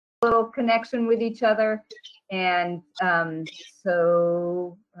little connection with each other. And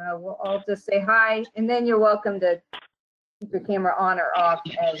so we'll all just say hi, and then you're welcome to keep your camera on or off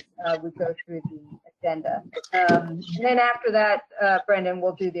as we go through the agenda. And then after that, Brendan,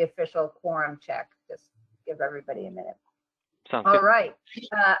 we'll do the official quorum check. Just give everybody a minute. Sounds all good. Right.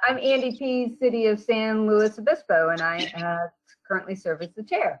 I'm Andy P., City of San Luis Obispo, and I currently serve as the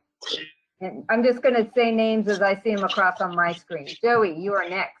chair. And I'm just going to say names as I see them across on my screen. Joey, you are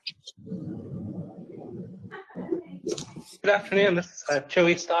next. Good afternoon. This is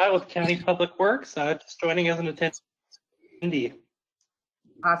Joey Style with County Public Works, just joining as an attendee.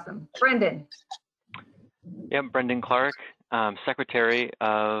 Awesome. Brendan. Yeah, Brendan Clark, Secretary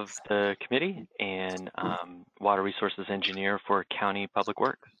of the committee and Water Resources Engineer for County Public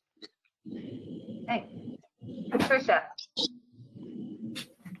Works. Thanks. Patricia.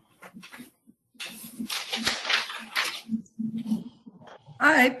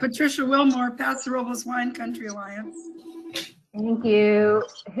 Hi, Patricia Wilmore, Paso Robles Wine Country Alliance. Thank you.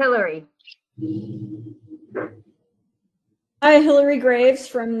 Hillary. Hi, Hillary Graves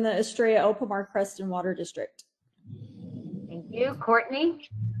from the Estrella El Pomar Creston Water District. Thank you. Courtney.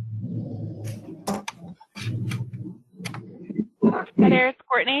 Hi there, it's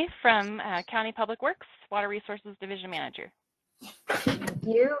Courtney from County Public Works, Water Resources Division Manager. Thank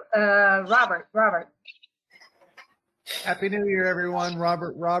you. Robert. Happy New Year, everyone.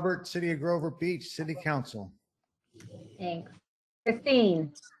 Robert, City of Grover Beach, City Council. Thanks.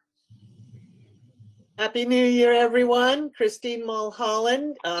 Christine. Happy New Year, everyone. Christine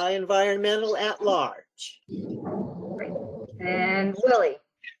Mulholland, Environmental at Large. Great. And Willie.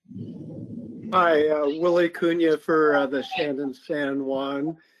 Hi, Willie Cunha for the Shandon San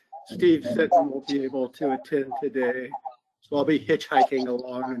Juan. Steve Sitton will be able to attend today, so I'll be hitchhiking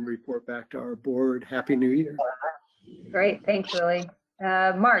along and report back to our board. Happy New Year. Great, thanks, Willie.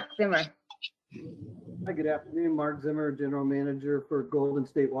 Mark Zimmer. Hi, good afternoon. Mark Zimmer, General Manager for Golden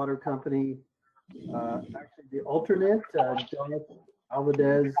State Water Company. Actually, the alternate, Jonas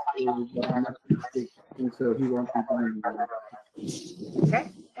Alvarez, is and so he won't be joining.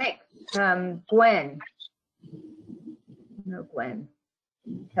 Okay, thanks. Gwen. No, Gwen.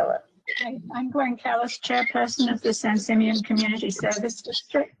 Keller. Hi, I'm Gwen Callis, Chairperson of the San Simeon Community Service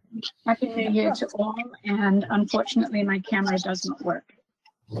District. Happy New Year to all, and unfortunately my camera doesn't work.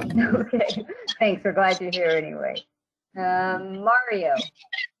 Okay, thanks. We're glad you're here anyway. Mario.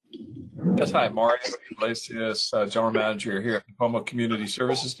 Yes, hi, Mario Iglesias, General Manager here at the Pomo Community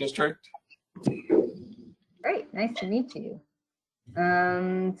Services District. Great, nice to meet you.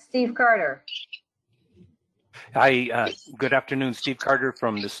 Steve Carter. Hi, good afternoon. Steve Carter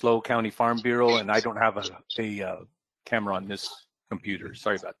from the SLO County Farm Bureau, and I don't have a camera on this computer.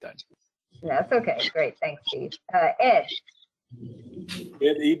 Sorry about that. That's okay. Great, thanks, Steve. Ed. Ed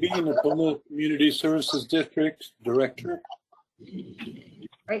Eby, in the Pomo Community Services District Director.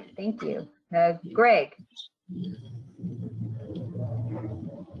 Great, thank you. Greg.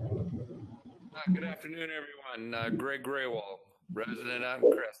 Good afternoon, everyone. Greg Graywall, resident out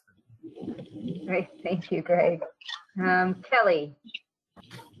in Creston. Great, thank you, Greg. Kelly.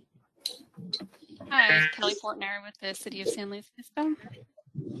 Hi, Kelly Fortner with the City of San Luis Obispo.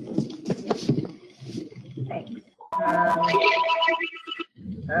 Thanks.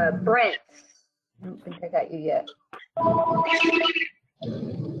 Brent. I don't think I got you yet.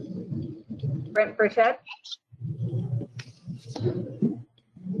 Brent Burchett.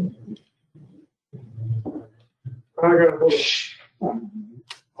 I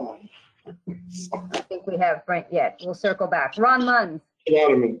think we have Brent yet. We'll circle back. Ron Munns.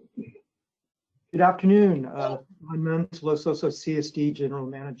 Good afternoon. Ron Munns, Los Osos CSD General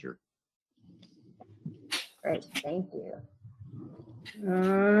Manager. Great, thank you.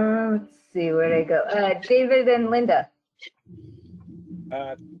 Let's see, where'd I go? David and Linda.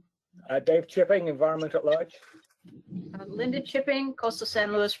 Dave Chipping, Environment at Large. Linda Chipping, Coastal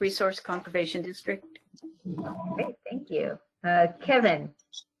San Luis Resource Conservation District. Great, thank you. Kevin.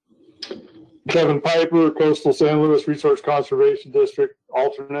 Kevin Piper, Coastal San Luis Resource Conservation District,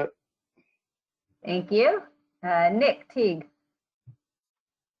 alternate. Thank you. Nick Teague.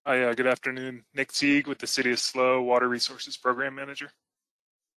 Hi, good afternoon. Nick Teague with the City of SLO Water Resources Program Manager.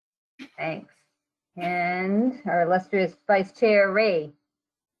 Thanks. And our illustrious Vice Chair, Ray.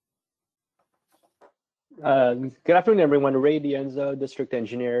 Good afternoon, everyone. Ray Dienzo, District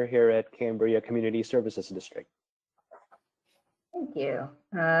Engineer here at Cambria Community Services District. Thank you.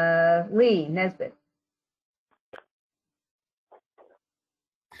 Lee Nesbitt.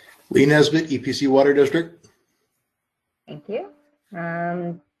 Lee Nesbitt, EPC Water District. Thank you.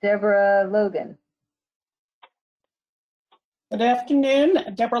 Deborah Logan. Good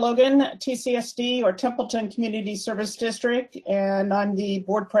afternoon, Deborah Logan, TCSD or Templeton Community Service District, and I'm the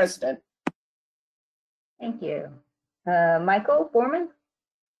board president. Thank you. Michael Borman?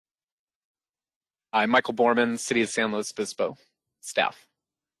 I'm Michael Borman, City of San Luis Obispo, staff.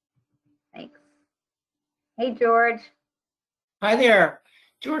 Thanks. Hey, George. Hi there,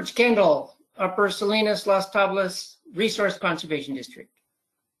 George Kendall, Upper Salinas, Las Tablas Resource Conservation District.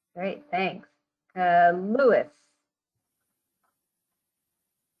 Great, thanks. Louis.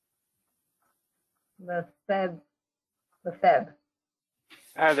 Lefebvre.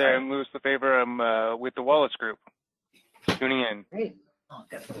 Hi there, I'm Louis Lefebvre. I'm with the Wallace Group. Tuning in. Great.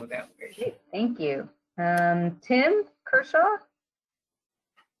 Great, thank you. Tim Kershaw?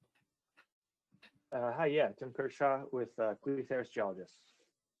 Hi, yeah, Tim Kershaw with Cleveland Geologists.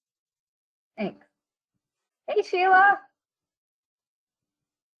 Thanks. Hey, Sheila.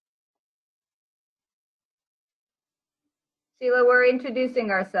 Sheila, we're introducing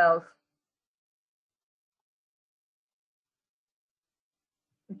ourselves.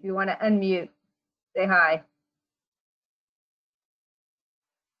 If you want to unmute, say hi.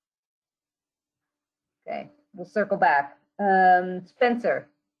 Okay, we'll circle back. Spencer.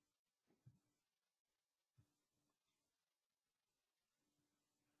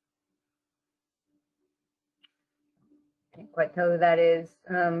 Can't quite tell who that is.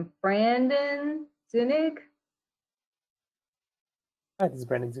 Brandon Zunig. Hi, this is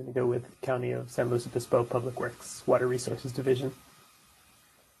Brandon Zuniga with County of San Luis Obispo Public Works Water Resources Division.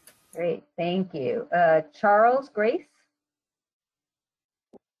 Great, thank you. Charles Grace.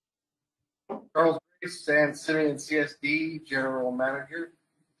 Charles Grace, San Simeon CSD General Manager.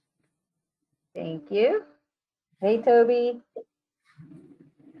 Thank you. Hey, Toby.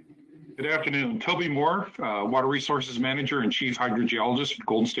 Good afternoon. Toby Moore, Water Resources Manager and Chief Hydrogeologist for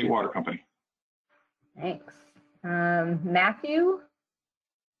Golden State Water Company. Thanks. Matthew.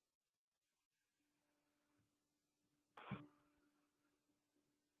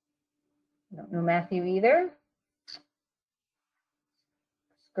 Don't know Matthew either.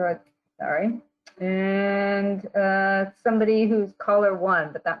 Screw it. Sorry. And somebody who's caller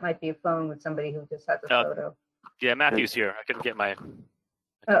one, but that might be a phone with somebody who just has a photo. Yeah, Matthew's here. I couldn't get my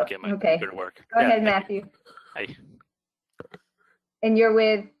Okay. computer to work. Go ahead, Matthew. Hi. And you're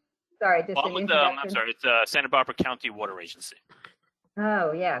with, sorry, just Well, an I'm introduction. sorry, it's Santa Barbara County Water Agency.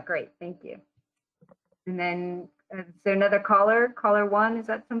 Oh, yeah, great. Thank you. And then is there another caller? Caller one, is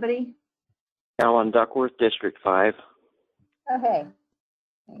that somebody? Alan Duckworth, District 5. Okay.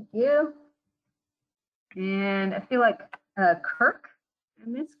 Thank you. And I feel like Kirk, I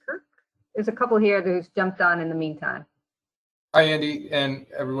miss Kirk. There's a couple here who's jumped on in the meantime. Hi, Andy, and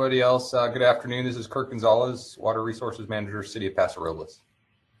everybody else. Good afternoon. This is Kirk Gonzalez, Water Resources Manager, City of Paso Robles.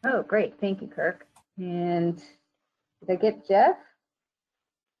 Oh, great. Thank you, Kirk. And did I get Jeff?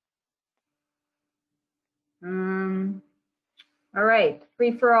 All right.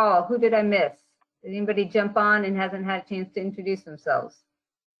 Free for all. Who did I miss? Did anybody jump on and hasn't had a chance to introduce themselves?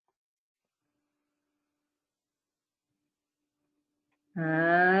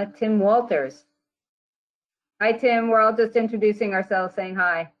 Tim Walters. Hi, Tim. We're all just introducing ourselves, saying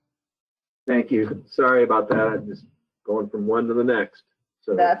hi. Thank you. Sorry about that. I'm just going from one to the next.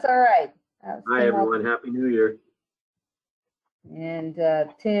 So That's all right. hi, everyone. Happy New Year. And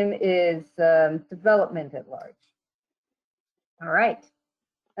Tim is development at large. All right.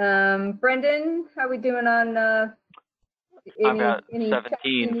 Brendan, how are we doing on? I've got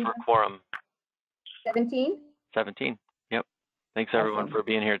 17 for quorum. 17? 17. Yep. Thanks everyone for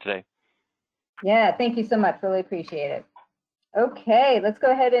being here today. Yeah, thank you so much. Really appreciate it. Okay, let's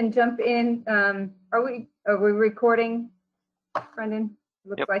go ahead and jump in. Are we recording, Brendan?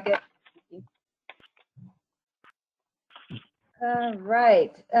 Looks like it.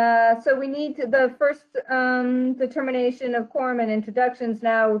 Right. So we need the first determination of quorum and introductions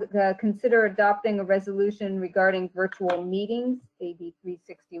now. Consider adopting a resolution regarding virtual meetings, AB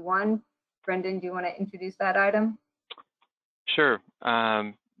 361. Brendan, do you want to introduce that item? Sure.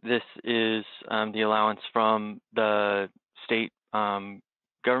 This is the allowance from the state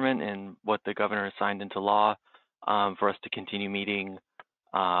government and what the governor signed into law for us to continue meeting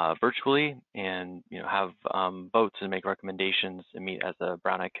virtually and have votes and make recommendations and meet as a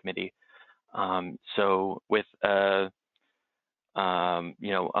Brown Act committee. So with a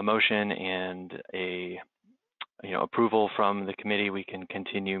motion and a approval from the committee, we can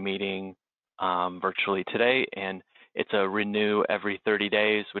continue meeting virtually today, and it's a renew every 30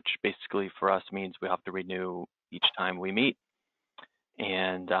 days, which basically for us means we have to renew each time we meet,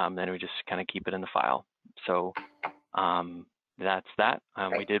 and then we just kind of keep it in the file. So that's that.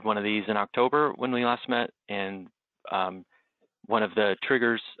 We did one of these in October when we last met, and one of the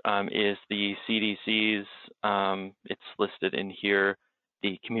triggers is the CDC's, it's listed in here,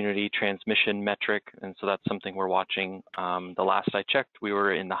 the community transmission metric, and so that's something we're watching. The last I checked, we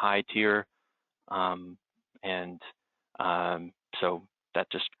were in the high tier, so that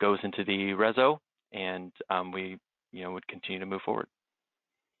just goes into the reso, and we would continue to move forward.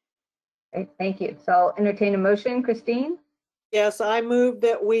 Okay, thank you. So I'll entertain a motion. Christine? Yes, I move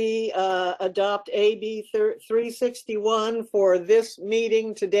that we adopt AB 361 for this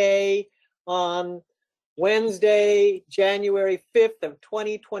meeting today on Wednesday, January 5th of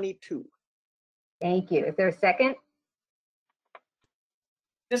 2022. Thank you. Is there a second?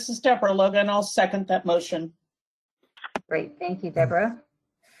 This is Deborah Logan. I'll second that motion. Great. Thank you, Deborah.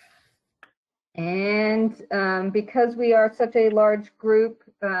 And because we are such a large group,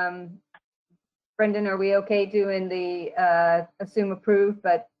 Brendan, are we okay doing the assume approve,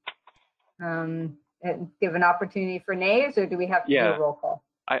 but and give an opportunity for nays, or do we have to do a roll call?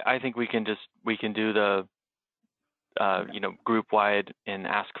 I think we can do the group wide and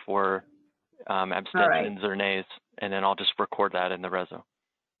ask for abstentions or nays, and then I'll just record that in the reso.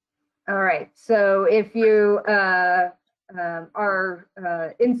 All right. So if you are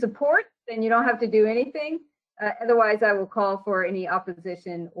in support, then you don't have to do anything. Otherwise, I will call for any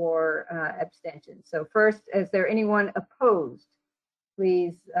opposition or abstention. So first, is there anyone opposed?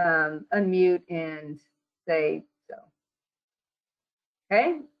 Please unmute and say so.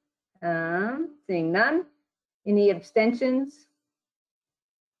 Okay. Seeing none. Any abstentions?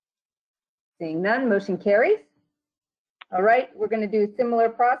 Seeing none, motion carries. All right, we're going to do a similar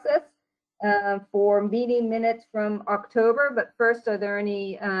process for meeting minutes from October, but first, are there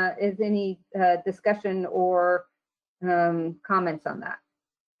any discussion or comments on that?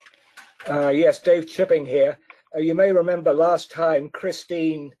 Yes, Dave Chipping here. You may remember last time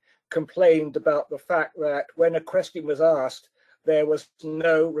Christine complained about the fact that when a question was asked, there was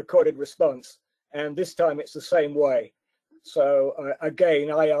no recorded response, and this time it's the same way. So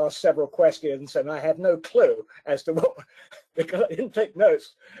again, I asked several questions and I had no clue as to what, because I didn't take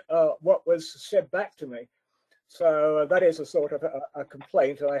notes, what was said back to me. So that is a sort of a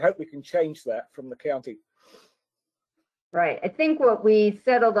complaint, and I hope we can change that from the county. Right. I think what we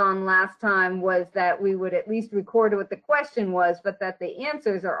settled on last time was that we would at least record what the question was, but that the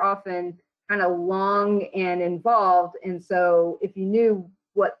answers are often kind of long and involved. And so if you knew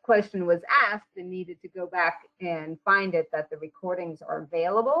what question was asked and needed to go back and find it, that the recordings are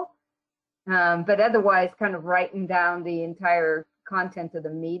available. But otherwise, kind of writing down the entire content of the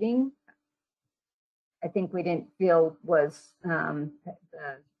meeting, I think we didn't feel was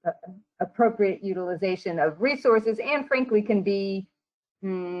appropriate utilization of resources, and frankly can be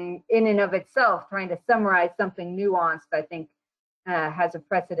in and of itself trying to summarize something nuanced. I think has a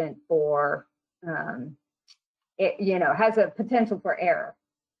precedent for has a potential for error.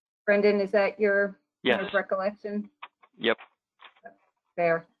 Brendan, is that your recollection? Yep.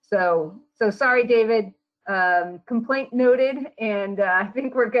 Fair. So sorry, David. Complaint noted, and I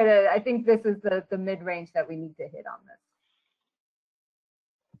think I think this is the mid-range that we need to hit on this.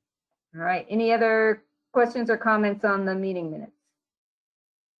 All right. Any other questions or comments on the meeting minutes?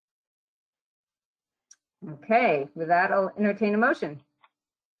 Okay. With that, I'll entertain a motion.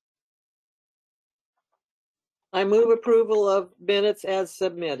 I move approval of minutes as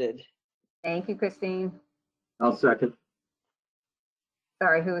submitted. Thank you, Christine. I'll second.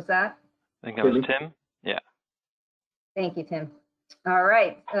 Sorry, who was that? I think that was Tim. Yeah. Thank you, Tim. All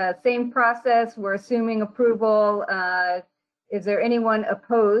right. Same process. We're assuming approval. Is there anyone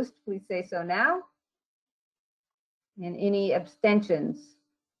opposed? Please say so now. And any abstentions?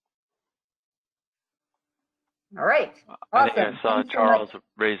 All right. Awesome. I saw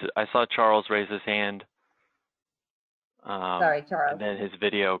Charles raise his hand. Sorry, Charles. And then his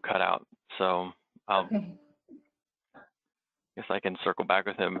video cut out. So I guess I can circle back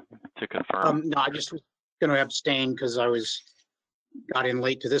with him to confirm. No, I just was going to abstain because I got in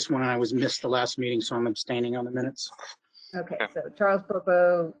late to this one and I missed the last meeting, so I'm abstaining on the minutes. Okay, so Charles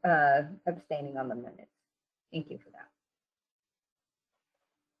Popo abstaining on the minutes. Thank you for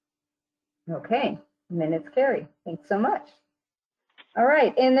that. Okay, minutes carry. Thanks so much. All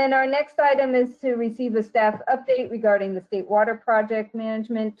right, and then our next item is to receive a staff update regarding the State Water Project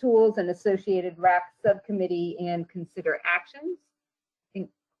Management Tools and associated WRAC subcommittee and consider actions. I think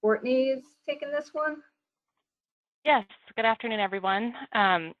Courtney is taking this one. Yes, good afternoon, everyone.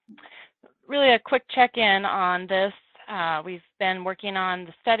 Really a quick check-in on this. We've been working on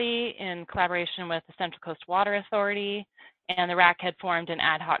the study in collaboration with the Central Coast Water Authority, and the WRAC had formed an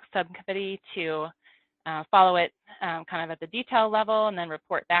ad hoc subcommittee to follow it kind of at the detail level and then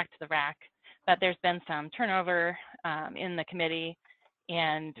report back to the WRAC. but there's been some turnover in the committee,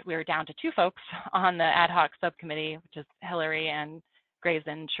 and we're down to 2 folks on the ad hoc subcommittee, which is Hillary and Graves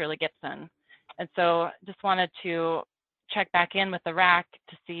and Shirley Gibson. And so just wanted to check back in with the WRAC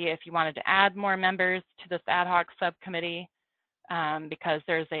to see if you wanted to add more members to this ad hoc subcommittee, because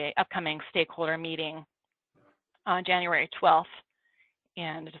there's a upcoming stakeholder meeting on January 12th.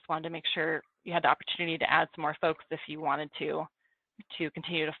 And I just wanted to make sure you had the opportunity to add some more folks if you wanted to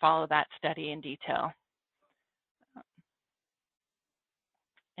continue to follow that study in detail.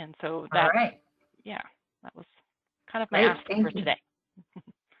 And so that, All right. Yeah, that was kind of my Great, ask thank for you. today.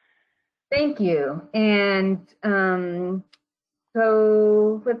 Thank you. And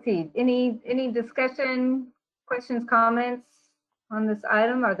so let's see, any discussion, questions, comments on this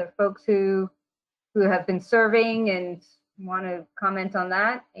item? Are there folks who have been serving and want to comment on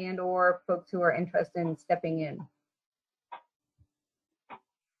that, and or folks who are interested in stepping in?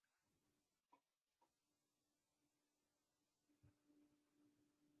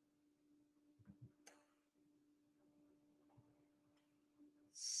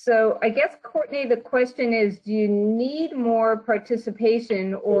 So I guess, Courtney, the question is, do you need more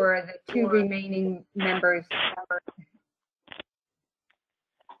participation, or are the 2 remaining members?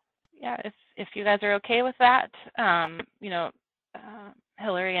 Yeah, if you guys are okay with that, you know,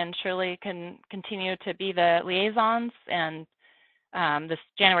 Hillary and Shirley can continue to be the liaisons, and this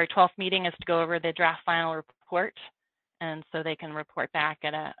January 12th meeting is to go over the draft final report, and so they can report back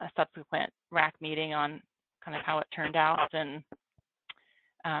at a subsequent WRAC meeting on kind of how it turned out and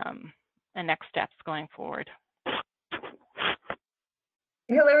next steps going forward.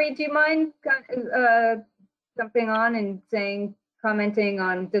 Hillary, do you mind jumping on and commenting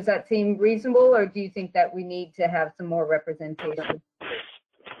on, does that seem reasonable, or do you think that we need to have some more representation?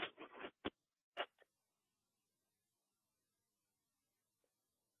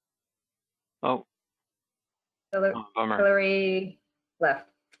 Oh. Bummer. Hillary left.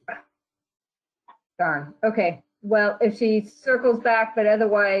 Darn. Okay. Well, if she circles back, but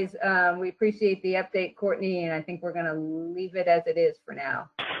otherwise, we appreciate the update, Courtney, and I think we're going to leave it as it is for now.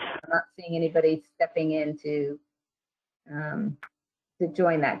 I'm not seeing anybody stepping in to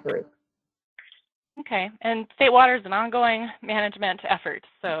join that group. Okay, and State Water is an ongoing management effort,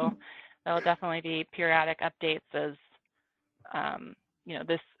 so there will definitely be periodic updates as, you know,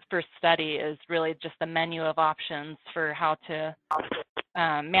 this first study is really just the menu of options for how to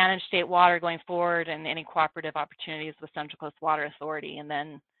manage state water going forward and any cooperative opportunities with Central Coast Water Authority. And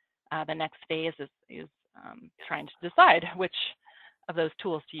then the next phase is trying to decide which of those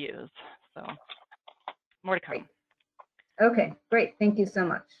tools to use. So more to come. Okay, great. Thank you so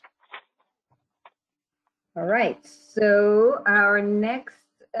much. All right, so our next.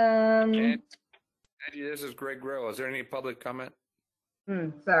 Andy, this is Greg Grow. Is there any public comment?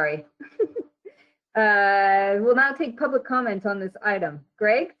 Sorry. We'll now take public comment on this item.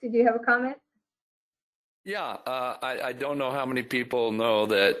 Greg, did you have a comment? Yeah, I don't know how many people know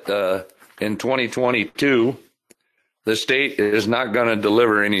that in 2022, the state is not going to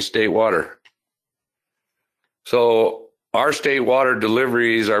deliver any state water. So our state water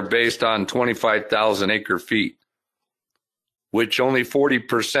deliveries are based on 25,000 acre feet, which only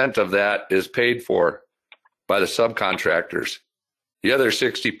 40% of that is paid for by the subcontractors. The other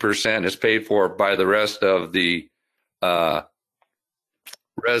 60% is paid for by the rest of the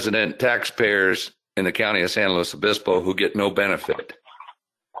resident taxpayers in the county of San Luis Obispo who get no benefit.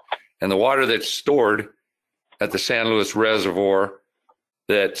 And the water that's stored at the San Luis Reservoir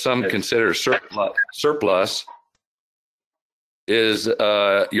that some consider surplus is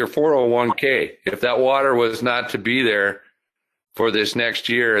your 401k. If that water was not to be there for this next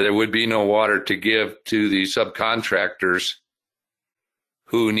year, there would be no water to give to the subcontractors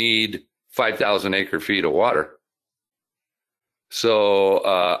who need 5,000 acre feet of water.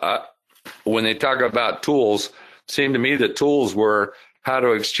 So when they talk about tools, it seemed to me that tools were how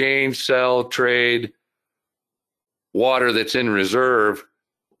to exchange, sell, trade water that's in reserve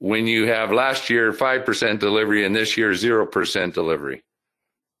when you have last year 5% delivery and this year 0% delivery.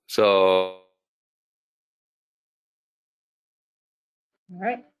 So. All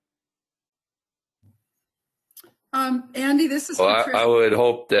right. Andy, this is Patricia. I would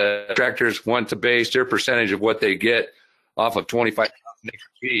hope that contractors want to base their percentage of what they get off of 25,000 acre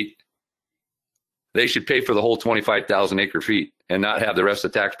feet. They should pay for the whole 25,000 acre feet and not have the rest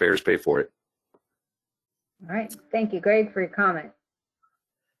of the taxpayers pay for it. All right. Thank you, Greg, for your comment.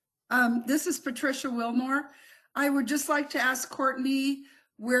 This is Patricia Wilmore. I would just like to ask Courtney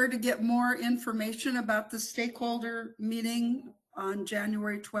where to get more information about the stakeholder meeting on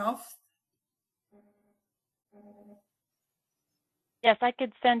January 12th. Yes, I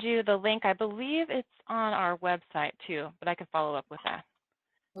could send you the link. I believe it's on our website too, but I could follow up with that.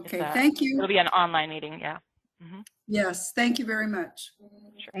 Okay, thank you. It'll be an online meeting, yeah. Yes, thank you very much.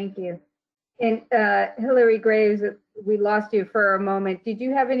 Thank you. And Hillary Graves, we lost you for a moment. Did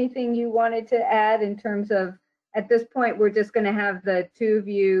you have anything you wanted to add in terms of, at this point, we're just going to have the two of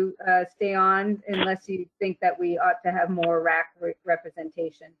you stay on unless you think that we ought to have more RAC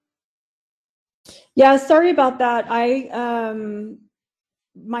representation? Yeah, sorry about that.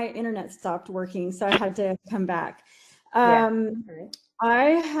 My internet stopped working, so I had to come back.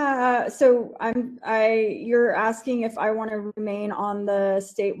 You're asking if I want to remain on the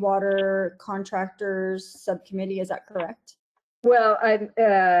State Water Contractors Subcommittee, is that correct? Well,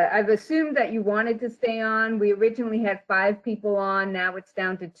 I've assumed that you wanted to stay on. We originally had 5 people on, now it's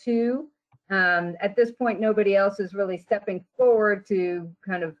down to 2. At this point, nobody else is really stepping forward to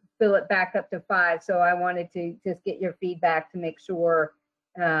kind of fill it back up to 5. So I wanted to just get your feedback to make sure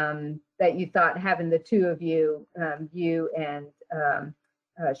that you thought having the 2 of you, you and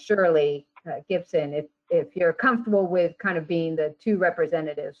Shirley Gibson, if you're comfortable with kind of being the 2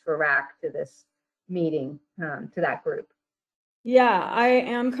 representatives for RAC to this meeting, to that group. Yeah, I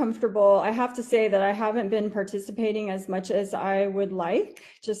am comfortable. I have to say that I haven't been participating as much as I would like.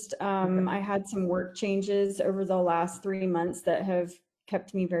 Just I had some work changes over the last 3 months that have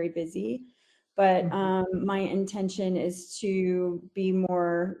kept me very busy. But my intention is to be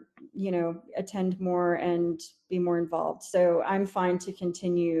more, attend more and be more involved. So I'm fine to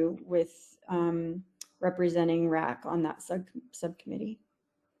continue with representing RAC on that subcommittee.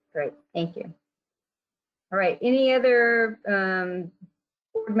 Great, thank you. All right, any other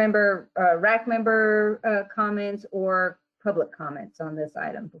board member, RAC member comments or public comments on this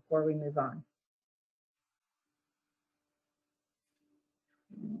item before we move on?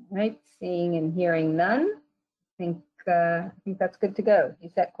 All right, seeing and hearing none, I think that's good to go. You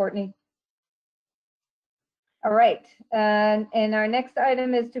set, Courtney? All right, and our next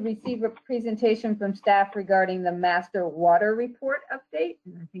item is to receive a presentation from staff regarding the master water report update.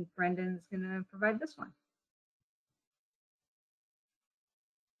 And I think Brendan's going to provide this one.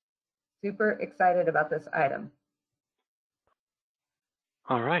 Super excited about this item.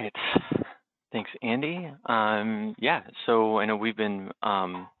 All right. Thanks, Andy. Yeah, so I know we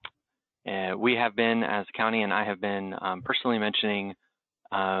have been as a county, and I have been personally mentioning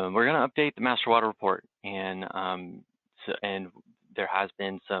we're going to update the master water report, and there has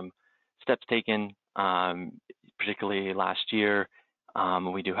been some steps taken, particularly last year.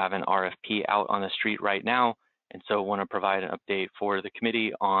 We do have an RFP out on the street right now, and so want to provide an update for the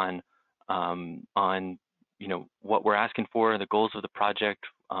committee on what we're asking for, the goals of the project,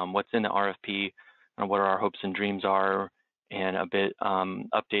 what's in the RFP, and what our hopes and dreams are, and a bit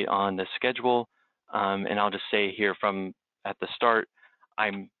update on the schedule. And I'll just say here from at the start,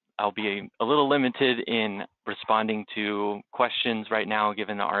 I'll be a little limited in responding to questions right now,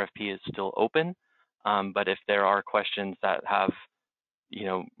 given the RFP is still open. But if there are questions that have,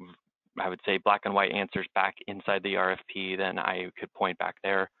 I would say black and white answers back inside the RFP, then I could point back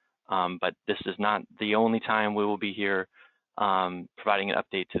there. But this is not the only time we will be here providing an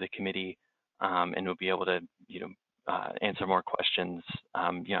update to the committee, and we'll be able to, answer more questions,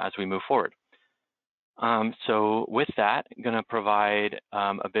 as we move forward. So with that, I'm going to provide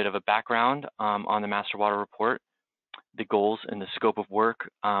a bit of a background on the Master Water Report, the goals and the scope of work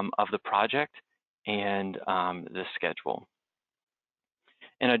of the project, and the schedule.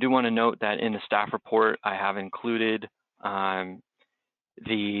 And I do want to note that in the staff report, I have included the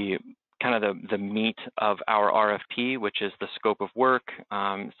meat of our RFP, which is the scope of work,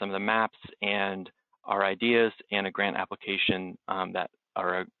 some of the maps and our ideas, and a grant application a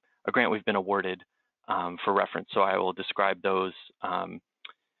grant we've been awarded for reference. So I will describe those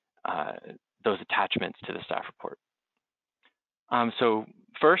attachments to the staff report. So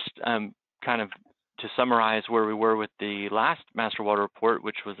first, kind of to summarize where we were with the last Master Water Report,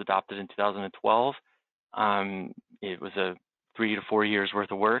 which was adopted in 2012. It was a 3 to 4 years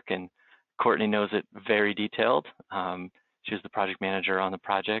worth of work, and Courtney knows it very detailed. She was the project manager on the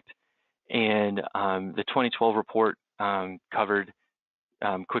project. And the 2012 report covered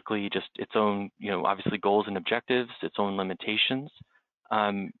quickly just its own, obviously goals and objectives, its own limitations,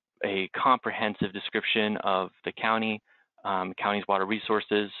 a comprehensive description of the county's water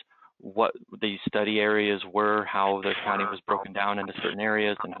resources, what the study areas were, how the county was broken down into certain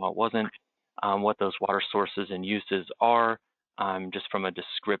areas and how it wasn't, what those water sources and uses are, just from a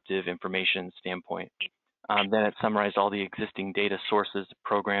descriptive information standpoint. Then it summarized all the existing data sources,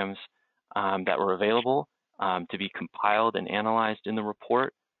 programs that were available to be compiled and analyzed in the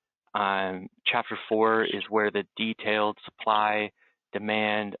report. Chapter 4 is where the detailed supply,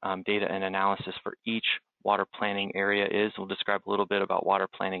 demand, data, and analysis for each water planning area is. We'll describe a little bit about water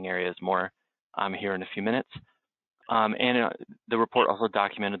planning areas more here in a few minutes. The report also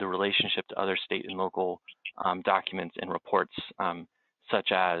documented the relationship to other state and local documents and reports,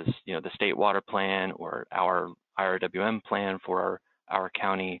 such as the state water plan or our IRWM plan for our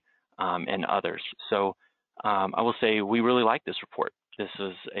county and others. So I will say we really like this report. This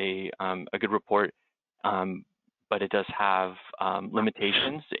is a good report, but it does have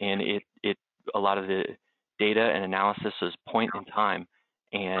limitations, and a lot of the data and analysis is point in time.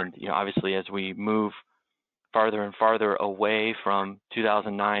 And obviously, as we move farther and farther away from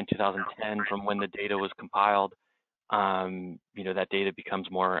 2009, 2010, from when the data was compiled, that data becomes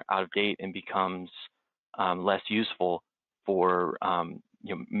more out of date and becomes less useful for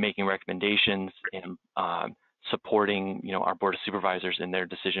making recommendations and supporting our board of supervisors in their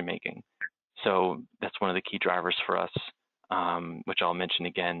decision making. So that's one of the key drivers for us, which I'll mention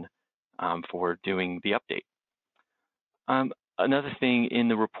again for doing the update. Another thing in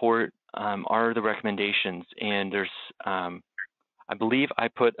the report are the recommendations, and there's, I believe I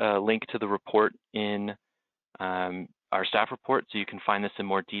put a link to the report in our staff report, so you can find this in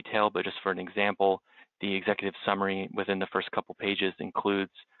more detail, but just for an example, the executive summary within the first couple pages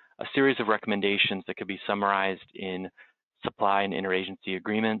includes a series of recommendations that could be summarized in supply and interagency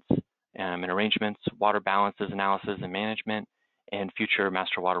agreements and arrangements, water balances analysis and management, and future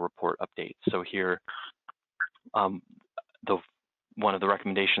master water report updates. So here, one of the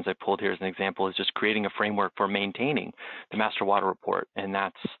recommendations I pulled here as an example is just creating a framework for maintaining the master water report, and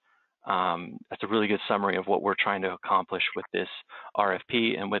that's a really good summary of what we're trying to accomplish with this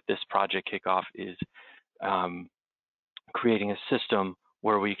RFP and with this project kickoff is creating a system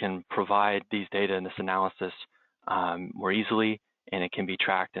where we can provide these data and this analysis more easily, and it can be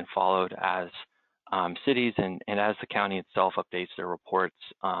tracked and followed as cities and as the county itself updates their reports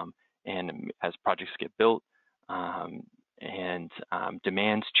and as projects get built and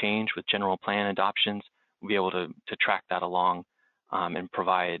demands change with general plan adoptions, we'll be able to track that along and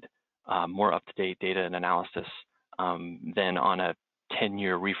provide more up-to-date data and analysis than on a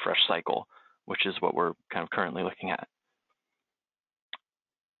 10-year refresh cycle, which is what we're kind of currently looking at.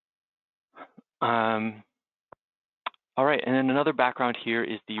 All right, and then another background here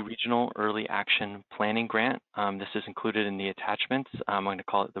is the Regional Early Action Planning Grant. This is included in the attachments. I'm going to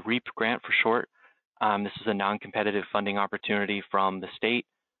call it the REAP grant for short. This is a non-competitive funding opportunity from the state,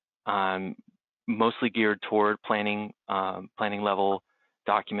 mostly geared toward planning level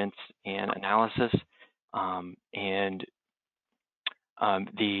documents and analysis.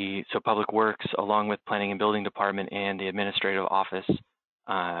 So Public Works, along with Planning and Building Department and the Administrative Office,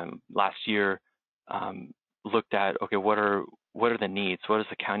 last year looked at, okay, what are the needs? What does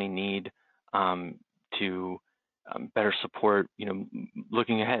the county need to better support,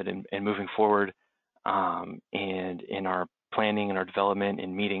 looking ahead and moving forward, and in our planning and our development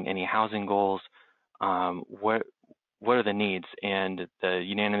and meeting any housing goals? What are the needs? And the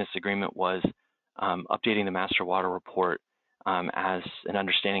unanimous agreement was updating the master water report as an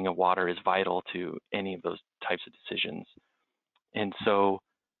understanding of water is vital to any of those types of decisions. And so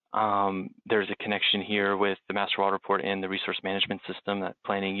there's a connection here with the master water report and the resource management system that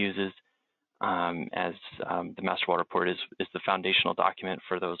planning uses, as the master water report is the foundational document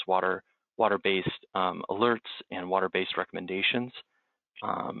for those water-based alerts and water-based recommendations.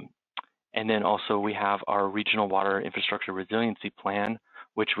 And then also we have our Regional Water Infrastructure Resiliency Plan,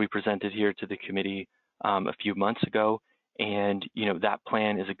 which we presented here to the committee a few months ago. And that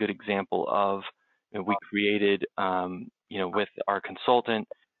plan is a good example of, we created with our consultant,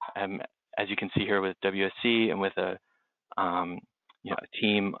 as you can see here with WSC and with a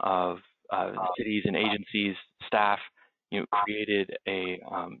team of cities and agencies, staff, created a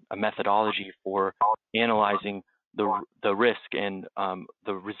methodology for analyzing the risk and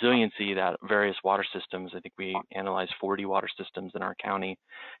the resiliency that various water systems, I think we analyzed 40 water systems in our county,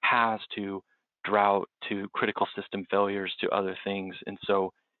 has to drought, to critical system failures, to other things. And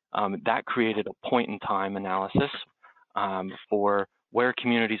so that created a point in time analysis for where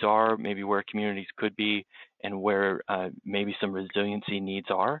communities are, maybe where communities could be, and where maybe some resiliency needs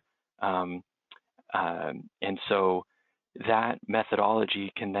are. And so that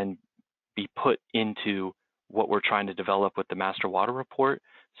methodology can then be put into what we're trying to develop with the master water report.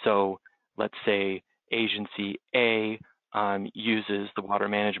 So let's say agency A uses the water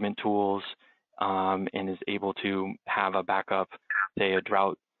management tools and is able to have a backup, say a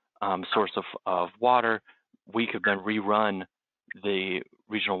drought source of water. We could then rerun the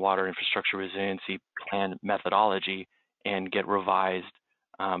Regional Water Infrastructure Resiliency Plan methodology and get revised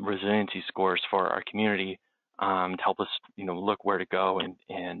resiliency scores for our community to help us, look where to go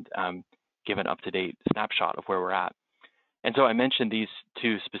and give an up-to-date snapshot of where we're at. And so I mentioned these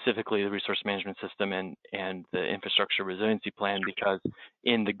two specifically, the resource management system and the infrastructure resiliency plan, because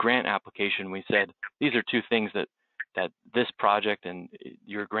in the grant application, we said these are two things that this project and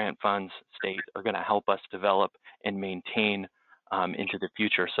your grant funds, state, are going to help us develop and maintain into the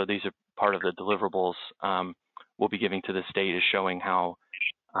future. So these are part of the deliverables we'll be giving to the state, is showing how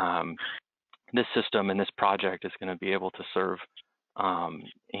this system and this project is going to be able to serve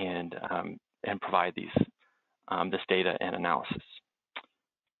and provide this data and analysis.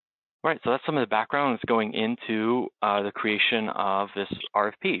 All right, so that's some of the background that's going into the creation of this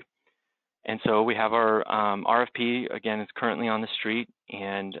RFP. And so we have our RFP, again, is currently on the street.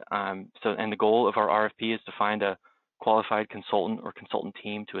 And the goal of our RFP is to find a qualified consultant or consultant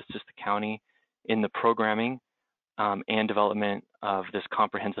team to assist the county in the programming and development of this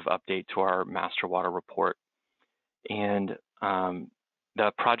comprehensive update to our master water report. And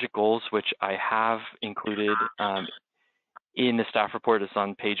the project goals, which I have included in the staff report, is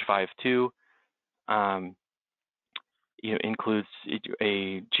on page 5.2. Includes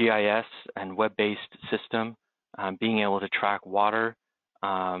a GIS and web-based system, being able to track water,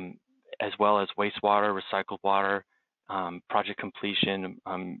 as well as wastewater, recycled water, project completion,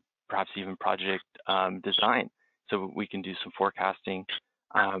 perhaps even project design. So we can do some forecasting,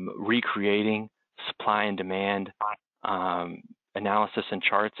 recreating supply and demand analysis and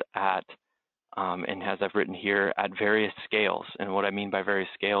charts at, and as I've written here, at various scales. And what I mean by various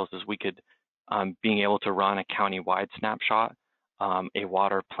scales is we could, being able to run a county-wide snapshot, a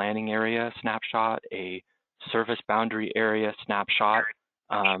water planning area snapshot, a service boundary area snapshot.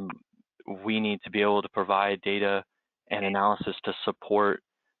 We need to be able to provide data and analysis to support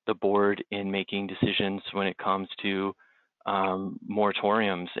the board in making decisions when it comes to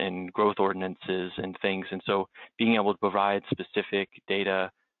moratoriums and growth ordinances and things. And so being able to provide specific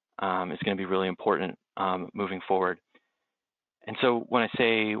data is going to be really important moving forward. And so when I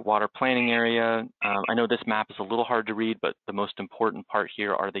say water planning area, I know this map is a little hard to read, but the most important part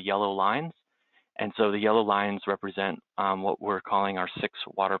here are the yellow lines. And so the yellow lines represent what we're calling our 6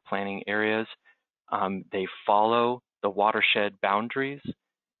 water planning areas. They follow the watershed boundaries.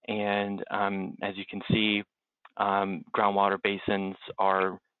 And as you can see, groundwater basins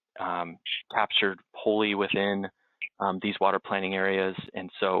are captured wholly within these water planning areas.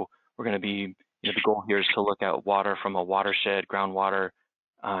 And so we're going to be, the goal here is to look at water from a watershed, groundwater,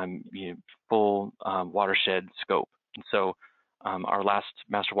 full watershed scope. And so our last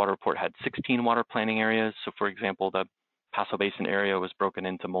master water report had 16 water planning areas. So for example, the Paso Basin area was broken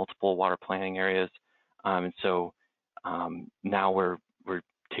into multiple water planning areas. And so now we're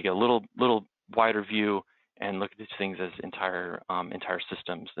taking a little wider view and look at these things as entire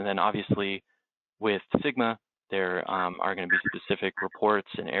systems. And then obviously with Sigma, there are going to be specific reports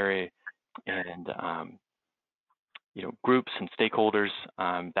and area and groups and stakeholders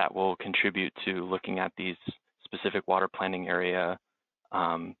that will contribute to looking at these specific water planning area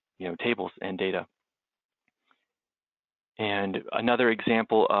tables and data. And another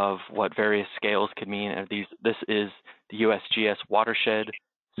example of what various scales could mean are these. This is the USGS watershed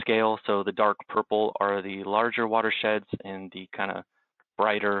scale. So the dark purple are the larger watersheds, and the kind of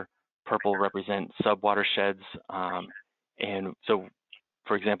brighter purple represent sub-watersheds. And so,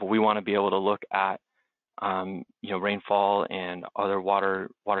 for example, we want to be able to look at rainfall and other water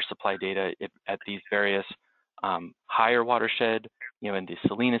supply data at these various higher watershed, in the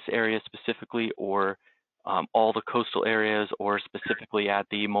Salinas area specifically, or all the coastal areas, or specifically at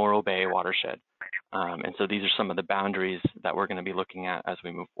the Morro Bay watershed. And so these are some of the boundaries that we're going to be looking at as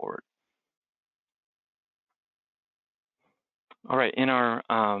we move forward. All right, in our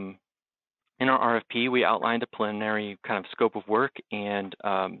RFP, we outlined a preliminary kind of scope of work and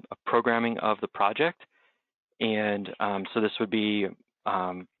a programming of the project. And so this would be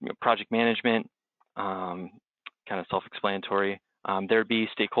project management, kind of self-explanatory. There'd be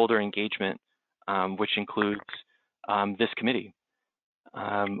stakeholder engagement, which includes this committee.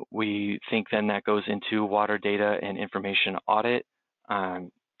 We think then that goes into water data and information audit.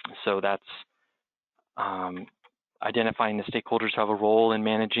 So that's identifying the stakeholders who have a role in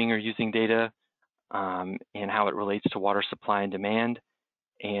managing or using data, and how it relates to water supply and demand,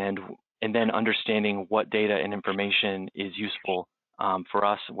 and then understanding what data and information is useful for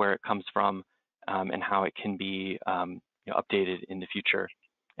us, where it comes from, and how it can be updated in the future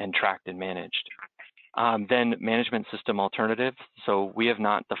and tracked and managed. Then management system alternatives. So we have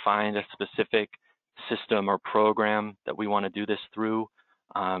not defined a specific system or program that we want to do this through.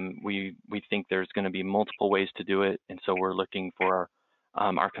 We think there's going to be multiple ways to do it, and so we're looking for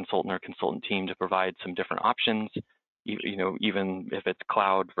our consultant or consultant team to provide some different options, even if it's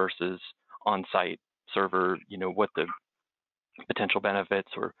cloud versus on-site server, what the potential benefits,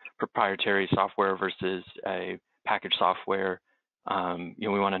 or proprietary software versus a packaged software. We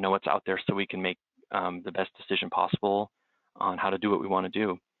want to know what's out there so we can make the best decision possible on how to do what we want to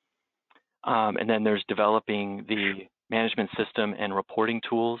do. And then there's developing the management system and reporting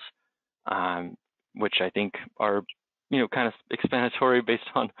tools, which I think are, kind of explanatory based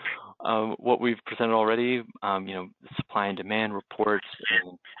on what we've presented already. Supply and demand reports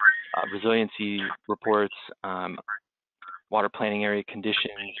and resiliency reports, water planning area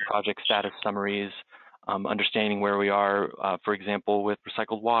conditions, project status summaries, understanding where we are, for example, with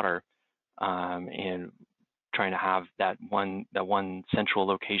recycled water, and trying to have that one central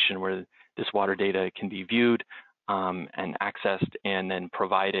location where this water data can be viewed and accessed and then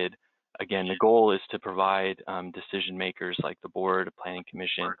provided. Again, the goal is to provide decision makers like the board, planning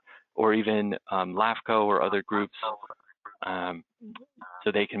commission, or even LAFCO or other groups,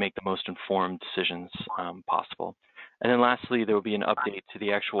 so they can make the most informed decisions possible. And then lastly, there will be an update to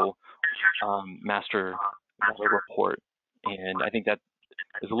the actual master water report. And I think that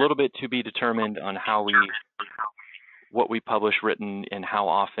is a little bit to be determined on what we publish written and how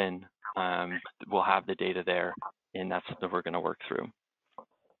often we'll have the data there. And that's what we're going to work through.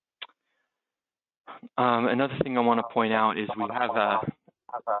 Another thing I want to point out is we have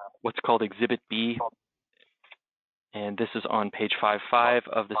what's called Exhibit B. And this is on page 5.5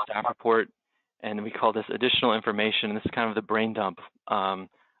 of the staff report. And we call this additional information. And this is kind of the brain dump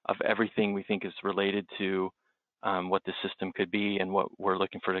of everything we think is related to what the system could be and what we're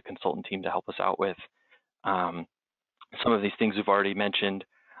looking for the consultant team to help us out with. Some of these things we've already mentioned,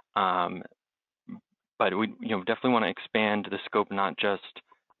 but we definitely want to expand the scope, not just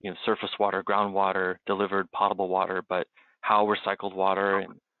surface water, groundwater, delivered potable water, but how recycled water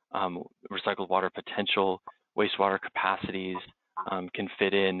and recycled water potential, wastewater capacities can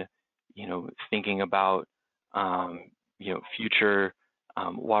fit in. Thinking about future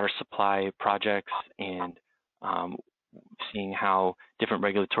water supply projects and seeing how different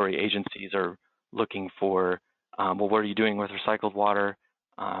regulatory agencies are looking for, well, what are you doing with recycled water?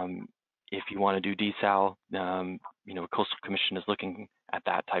 If you want to do desal, Coastal Commission is looking at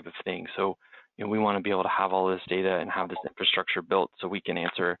that type of thing. So, we want to be able to have all this data and have this infrastructure built so we can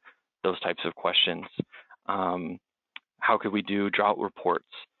answer those types of questions. How could we do drought reports?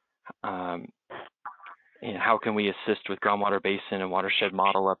 And how can we assist with groundwater basin and watershed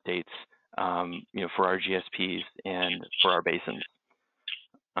model updates, for our GSPs and for our basins?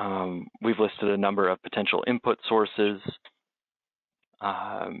 We've listed a number of potential input sources,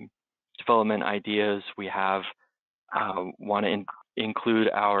 development ideas. We have want to include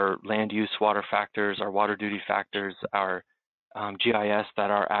our land use water factors, our water duty factors, our GIS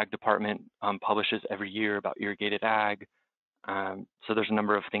that our ag department publishes every year about irrigated ag. So there's a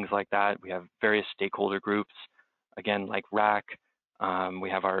number of things like that. We have various stakeholder groups, again, like WRAC. We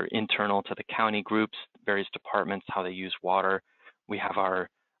have our internal to the county groups, various departments, how they use water. We have our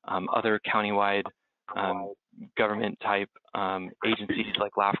other countywide government type agencies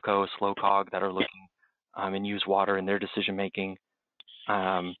like LAFCO, SLOCOG that are looking and use water in their decision making.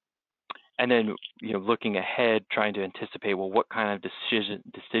 And then, looking ahead, trying to anticipate, well, what kind of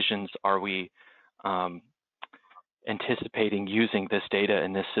decisions are we anticipating using this data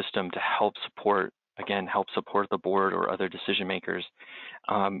in this system to help support the board or other decision makers,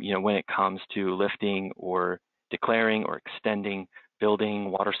 when it comes to lifting or declaring or extending, building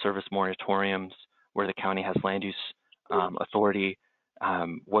water service moratoriums where the county has land use authority.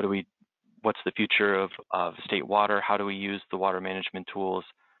 What's the future of state water? How do we use the water management tools?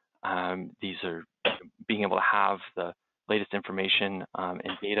 These are being able to have the latest information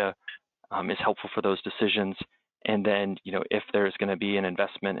and data is helpful for those decisions. And then, if there's going to be an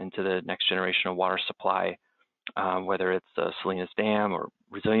investment into the next generation of water supply, whether it's the Salinas Dam or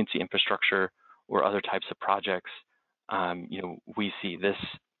resiliency infrastructure or other types of projects, we see this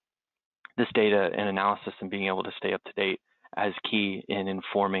data and analysis and being able to stay up to date as key in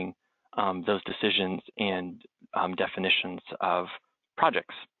informing those decisions and definitions of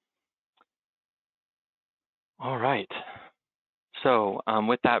projects. All right. So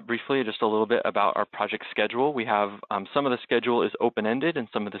with that, briefly, just a little bit about our project schedule. We have some of the schedule is open-ended and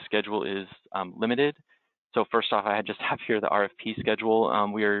some of the schedule is limited. So first off, I just have here the RFP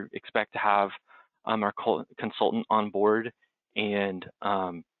schedule. We expect to have our consultant on board and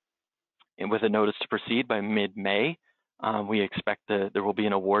with a notice to proceed by mid-May. We expect that there will be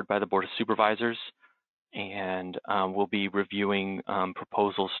an award by the Board of Supervisors, and we'll be reviewing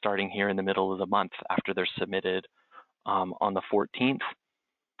proposals starting here in the middle of the month after they're submitted on the 14th.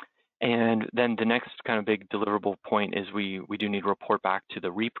 And then the next kind of big deliverable point is we do need to report back to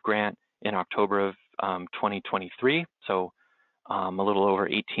the REAP grant in October of 2023. So a little over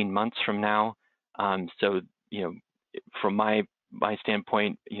 18 months from now. So, from my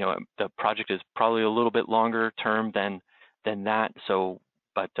standpoint, the project is probably a little bit longer term than that. So,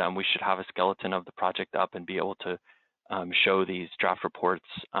 but we should have a skeleton of the project up and be able to show these draft reports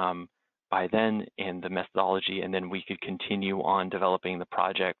by then and the methodology, and then we could continue on developing the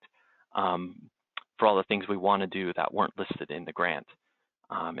project for all the things we want to do that weren't listed in the grant.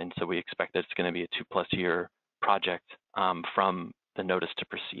 And so we expect that it's going to be a 2+ year project from the notice to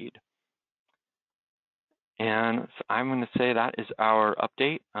proceed. And so I'm going to say that is our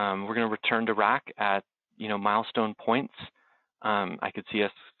update. We're going to return to WRAC at milestone points. I could see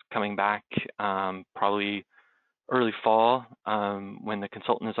us coming back probably early fall when the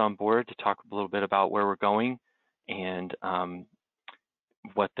consultant is on board to talk a little bit about where we're going and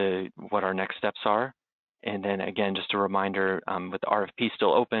what our next steps are. And then again, just a reminder, with the RFP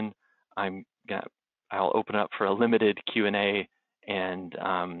still open, I'll open up for a limited Q&A and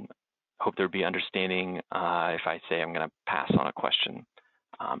hope there'll be understanding if I say I'm going to pass on a question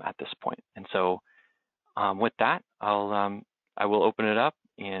at this point. And so with that, I will open it up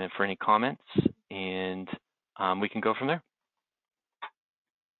and for any comments, and we can go from there.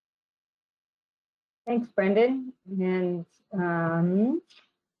 Thanks, Brendan. And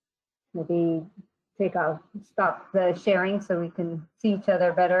maybe stop the sharing so we can see each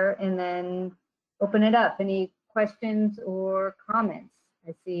other better, and then open it up. Any questions or comments?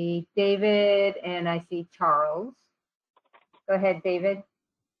 I see David and I see Charles. Go ahead, David,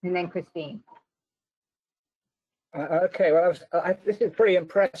 and then Christine. Okay, well, this is pretty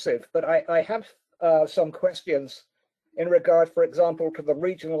impressive, but I have some questions in regard, for example, to the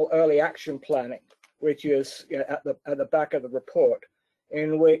regional early action planning, which is at the back of the report,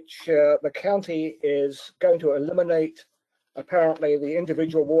 in which the county is going to eliminate apparently the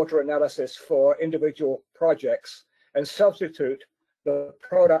individual water analysis for individual projects and substitute the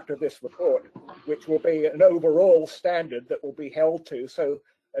product of this report, which will be an overall standard that will be held to, so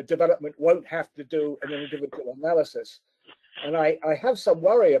a development won't have to do an individual analysis. And I have some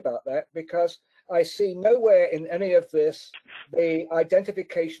worry about that, because I see nowhere in any of this the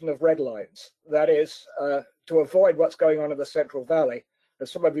identification of red lines. That is, to avoid what's going on in the Central Valley.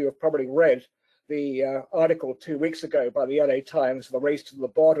 As some of you have probably read the article 2 weeks ago by the LA Times, The Race to the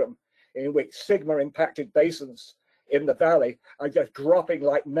Bottom, in which Sigma impacted basins in the valley are just dropping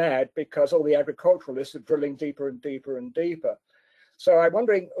like mad because all the agriculturalists are drilling deeper and deeper and deeper. So I'm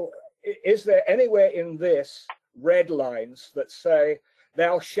wondering, is there anywhere in this red lines that say,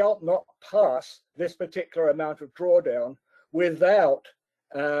 thou shalt not pass this particular amount of drawdown without,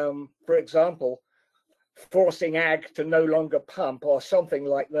 for example, forcing ag to no longer pump or something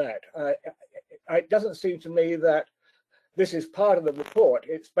like that? It doesn't seem to me that this is part of the report.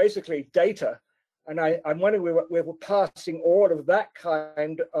 It's basically data. And I'm wondering, we're passing all of that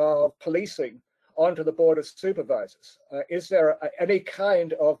kind of policing onto the Board of Supervisors. Is there any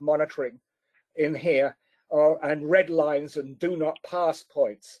kind of monitoring in here, and red lines and do not pass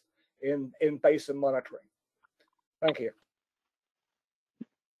points in basin monitoring? Thank you.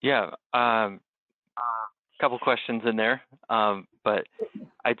 Yeah, couple questions in there, but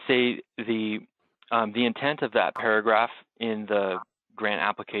I'd say the intent of that paragraph in the grant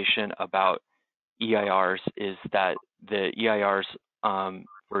application about EIRs is that the EIRs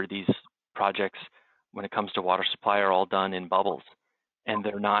for these projects, when it comes to water supply, are all done in bubbles, and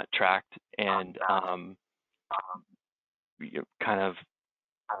they're not tracked and kind of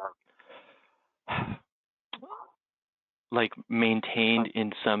like maintained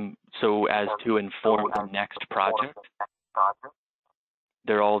in some, so as to inform the next project.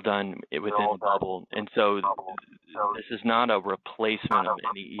 They're all done within a bubble, and so this is not a replacement of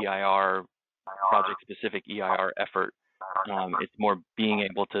any EIR, project-specific EIR effort. It's more being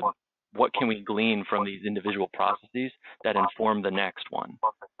able to, what can we glean from these individual processes that inform the next one?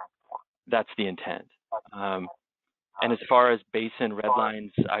 That's the intent. And as far as basin red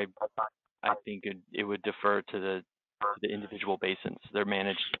lines, I think it would defer to the individual basins. They're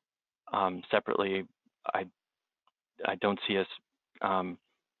managed separately. I don't see us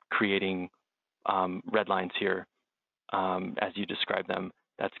creating red lines here as you describe them.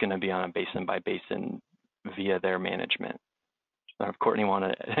 That's going to be on a basin by basin via their management. I don't know if Courtney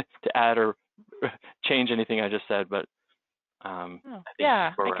wanted to add or change anything I just said, but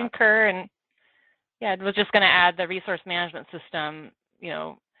yeah, I concur. And yeah, I was just going to add the resource management system.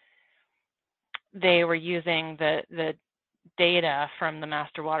 They were using the data from the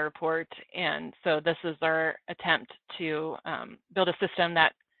master water report, and so this is our attempt to build a system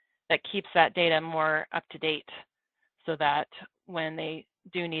that keeps that data more up to date, so that when they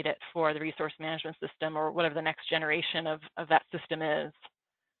do need it for the resource management system or whatever the next generation of that system is,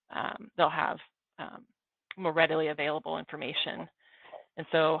 they'll have more readily available information. And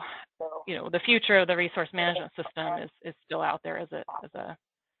so, you know, the future of the resource management system is still out there as a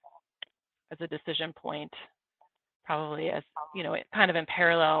decision point, probably, as you know, it kind of in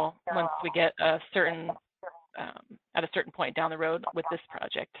parallel once we get a certain at a certain point down the road with this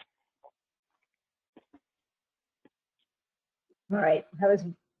project. All right,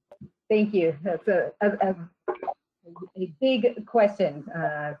 thank you. That's a big question.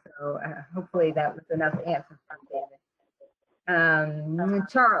 So hopefully that was enough answers for David.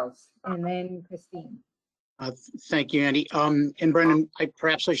 Charles, and then Christine. Thank you, Andy. And Brendan,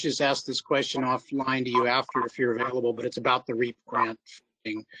 perhaps I should just ask this question offline to you after if you're available, but it's about the REAP grant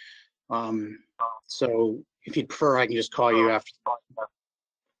thing. So if you'd prefer, I can just call you after.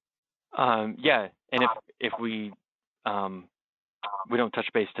 Yeah, and if we don't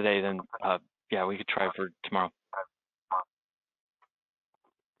touch base today, then yeah, we could try for tomorrow.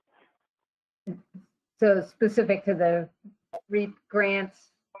 So specific to the REAP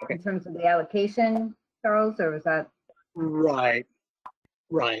grants in terms of the allocation, Charles, or was that? Right.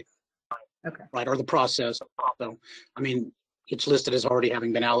 Okay. Right, or the process. So, I mean, it's listed as already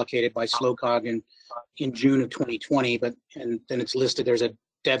having been allocated by SLOCOG in June of 2020, and then it's listed, there's a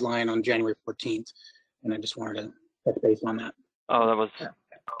deadline on January 14th. And I just wanted to touch base on that. Oh, that was, yeah,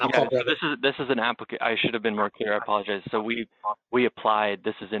 so this is an applicant. I should have been more clear. I apologize. So we applied.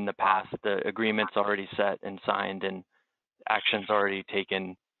 This is in the past. The agreement's already set and signed, and action's already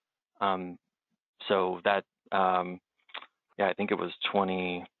taken. So that, yeah, I think it was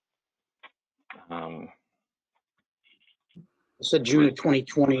 20. It said June of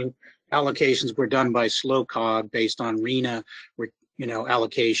 2020 allocations were done by SLOCOG based on RENA,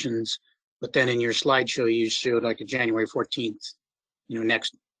 allocations. But then in your slideshow, you showed like a January 14th,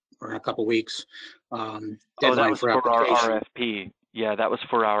 next or in a couple weeks. Deadline that was for our application. RFP. Yeah, that was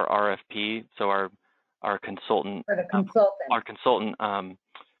for our RFP. So our consultant, for the consultant. Our consultant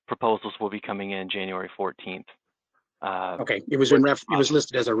proposals will be coming in January 14th. Okay, it was it was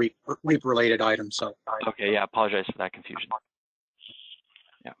listed as a REAP related item. So. Okay, yeah, apologize for that confusion.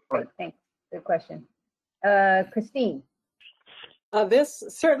 Yeah. Great, thanks. Good question. Christine. This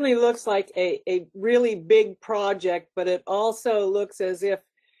certainly looks like a really big project, but it also looks as if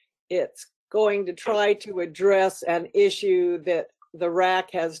it's going to try to address an issue that the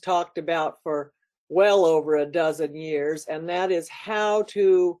WRAC has talked about for well over a dozen years, and that is how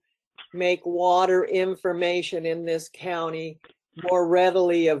to make water information in this county more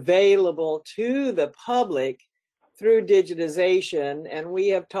readily available to the public through digitization. And we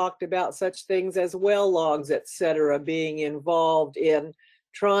have talked about such things as well logs, et cetera, being involved in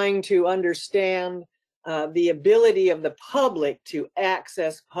trying to understand the ability of the public to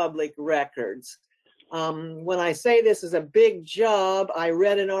access public records. When I say this is a big job, I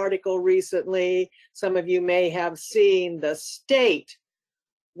read an article recently, some of you may have seen, the state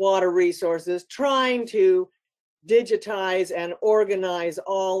water resources trying to digitize and organize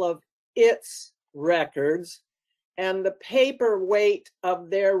all of its records. And the paper weight of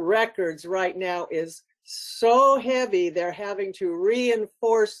their records right now is so heavy, they're having to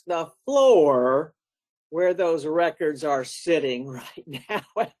reinforce the floor where those records are sitting right now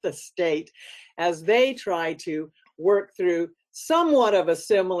at the state as they try to work through somewhat of a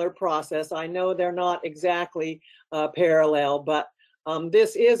similar process. I know they're not exactly parallel, but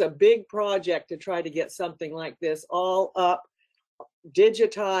this is a big project to try to get something like this all up,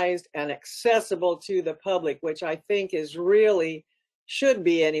 digitized and accessible to the public, which I think is really, should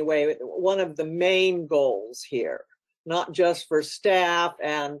be anyway, one of the main goals here, not just for staff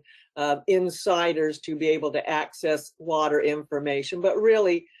and insiders to be able to access water information, but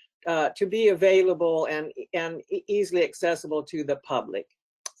really to be available and easily accessible to the public.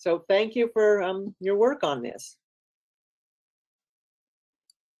 So thank you for your work on this.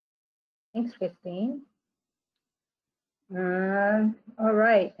 Thanks, Christine. All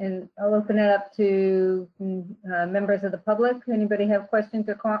right, and I'll open it up to members of the public. Anybody have questions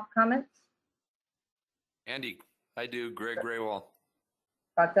or comments? Andy, I do. Greg Graywall.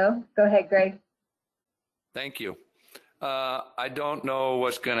 Go ahead, Greg. Thank you. I don't know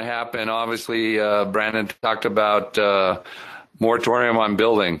what's going to happen. Obviously, Brandon talked about moratorium on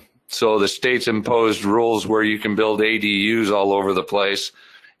building. So the state's imposed rules where you can build ADUs all over the place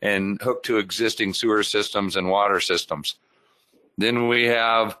and hook to existing sewer systems and water systems. Then we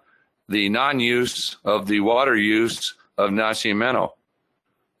have the non-use of the water use of Nacimiento.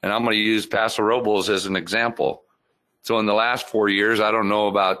 And I'm going to use Paso Robles as an example. So in the last 4 years, I don't know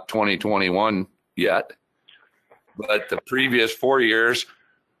about 2021 yet, but the previous 4 years,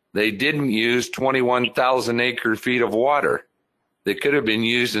 they didn't use 21,000 acre feet of water that could have been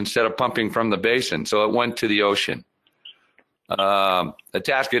used instead of pumping from the basin. So it went to the ocean.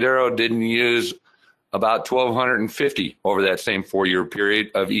 Atascadero didn't use about 1,250 over that same 4-year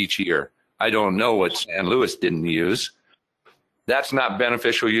period of each year. I don't know what San Luis didn't use. That's not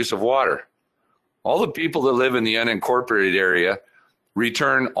beneficial use of water. All the people that live in the unincorporated area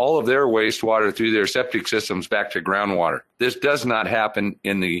return all of their wastewater through their septic systems back to groundwater. This does not happen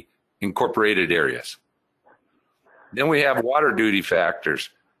in the incorporated areas. Then we have water duty factors.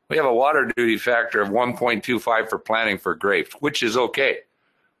 We have a water duty factor of 1.25 for planting for grapes, which is okay.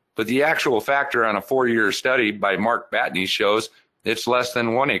 But the actual factor on a 4-year study by Mark Batney shows it's less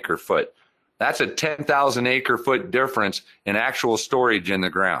than 1 acre foot. That's a 10,000 acre foot difference in actual storage in the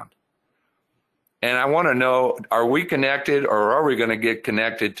ground. And I want to know, are we connected, or are we going to get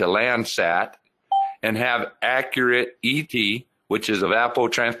connected to Landsat and have accurate ET, which is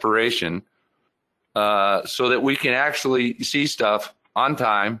evapotranspiration, so that we can actually see stuff on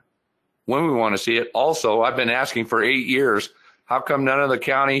time when we want to see it? Also, I've been asking for 8 years, how come none of the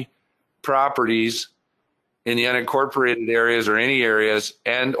county properties in the unincorporated areas or any areas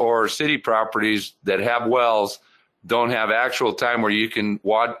and or city properties that have wells don't have actual time where you can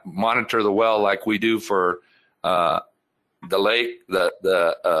monitor the well like we do for the lake,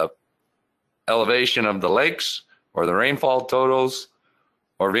 the elevation of the lakes or the rainfall totals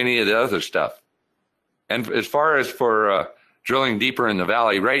or any of the other stuff? And as far as for drilling deeper in the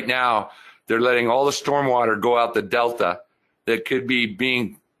valley, right now they're letting all the stormwater go out the delta that could be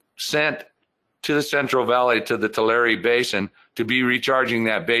being sent to the Central Valley, to the Tulare Basin, to be recharging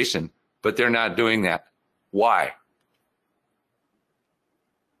that basin, but they're not doing that. Why?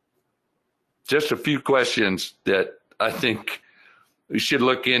 Just a few questions that I think we should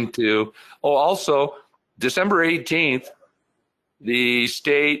look into. Oh, also, December 18th, the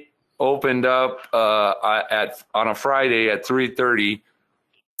state opened up on a Friday at 3:30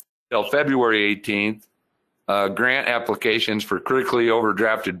 till February 18th, grant applications for critically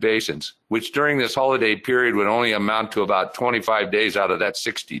overdrafted basins, which during this holiday period would only amount to about 25 days out of that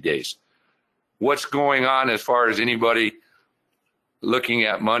 60 days. What's going on as far as anybody looking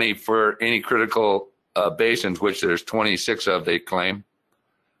at money for any critical basins, which there's 26 of, they claim,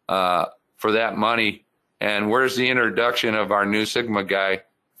 for that money? And where's the introduction of our new Sigma guy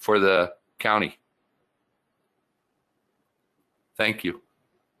for the county? Thank you.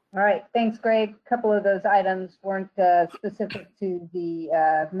 All right, thanks, Greg. A couple of those items weren't specific to the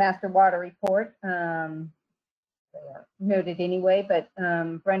master water report. They are noted anyway, but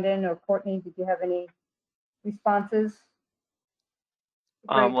Brendan or Courtney, did you have any responses?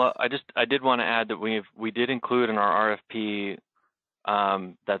 Well, I did want to add that we did include in our RFP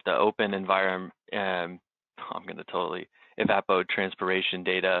that the open environment, I'm going to totally evapotranspiration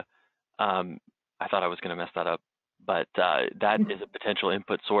data. I thought I was going to mess that up, but that is a potential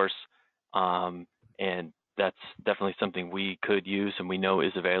input source, and that's definitely something we could use and we know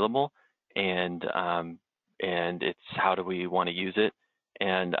is available. And it's how do we want to use it?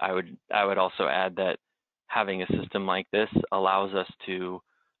 And I would also add that having a system like this allows us to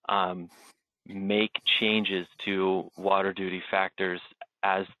make changes to water duty factors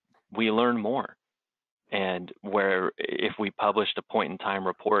as we learn more. And where if we published a point in time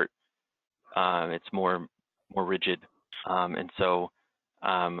report, it's more rigid. And so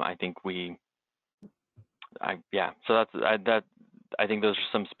I think so I think those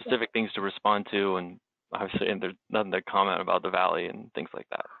are some specific things to respond to, and obviously, and there's nothing to comment about the valley and things like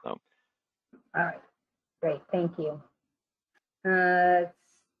that. So. All right, great, thank you.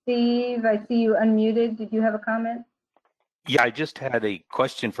 Steve, I see you unmuted. Did you have a comment? Yeah, I just had a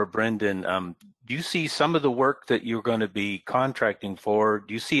question for Brendan. Do you see some of the work that you're going to be contracting for,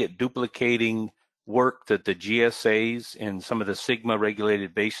 do you see it duplicating work that the GSAs and some of the Sigma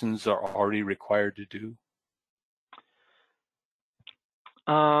regulated basins are already required to do?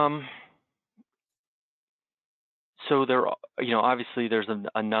 So there, obviously there's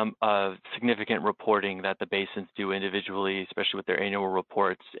a significant reporting that the basins do individually, especially with their annual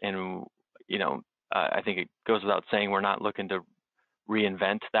reports. And, I think it goes without saying, we're not looking to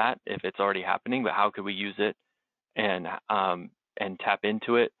reinvent that if it's already happening, but how could we use it and tap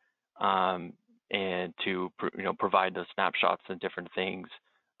into it and to, provide those snapshots and different things.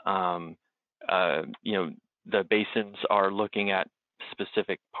 The basins are looking at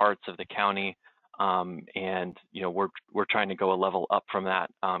specific parts of the county, and we're trying to go a level up from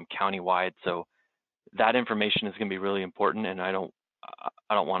that countywide. So that information is going to be really important, and I don't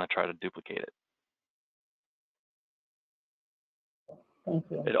want to try to duplicate it. Thank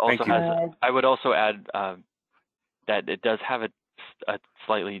you. It also Thank you. has, I would also add that it does have a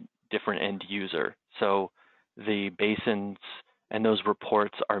slightly different end user. So the basins and those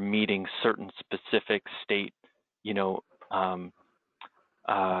reports are meeting certain specific state,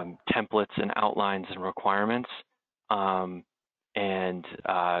 templates and outlines and requirements.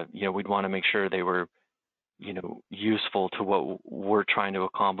 We'd want to make sure they were, useful to what we're trying to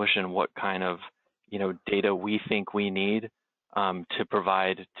accomplish and what kind of, data we think we need to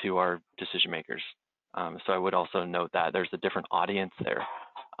provide to our decision makers. So I would also note that there's a different audience there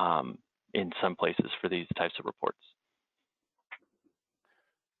in some places for these types of reports.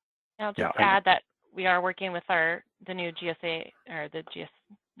 I'll just add that we are working with the new GSA or the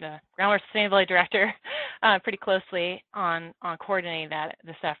Groundwater Sustainability Director pretty closely on coordinating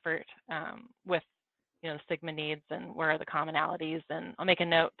this effort with the SIGMA needs and where are the commonalities. And I'll make a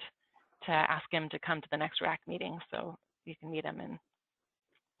note to ask him to come to the next WRAC meeting so you can meet him and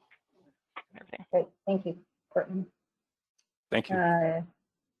everything. Great, thank you, Courtney. Thank you.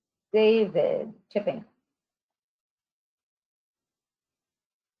 David Chipping.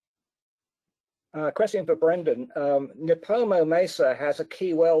 Question for Brendan. Nipomo Mesa has a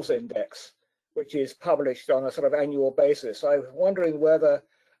key wells index, which is published on a sort of annual basis. I was wondering whether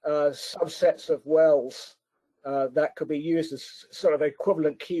subsets of wells that could be used as sort of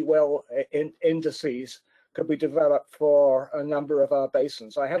equivalent key well indices could be developed for a number of our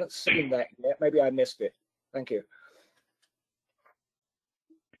basins. I haven't seen that yet. Maybe I missed it. Thank you.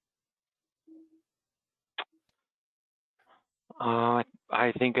 I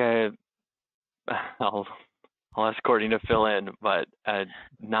think I'll ask Courtney to fill in, but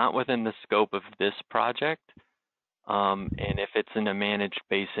not within the scope of this project. And if it's in a managed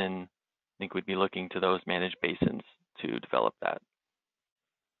basin, I think we'd be looking to those managed basins to develop that.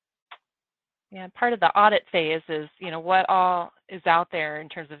 Yeah, part of the audit phase is, what all is out there in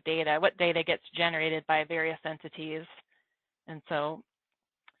terms of data, what data gets generated by various entities. And so,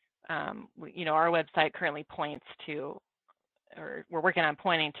 our website currently points to, or we're working on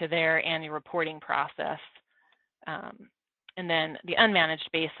pointing to their annual reporting process. And then the unmanaged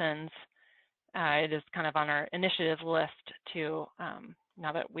basins, it is kind of on our initiative list to,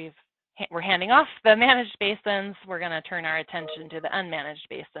 now that we're handing off the managed basins, we're going to turn our attention to the unmanaged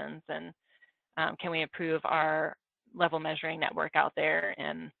basins and can we improve our level measuring network out there,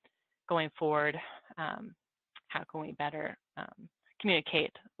 and going forward, how can we better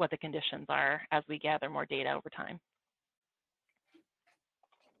communicate what the conditions are as we gather more data over time.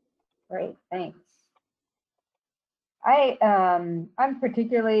 Great, thanks. I'm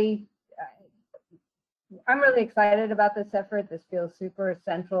really excited about this effort. This feels super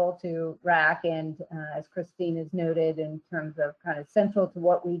central to WRAC, and as Christine has noted, in terms of kind of central to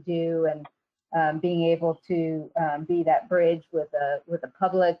what we do, and being able to be that bridge with the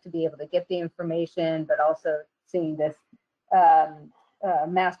public to be able to get the information, but also seeing this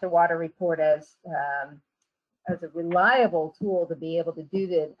master water report as a reliable tool to be able to do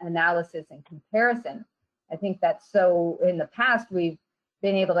the analysis and comparison. I think that's so, in the past, we've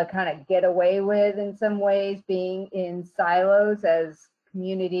been able to kind of get away with, in some ways, being in silos as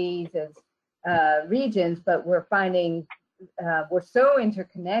communities, as regions, but we're finding we're so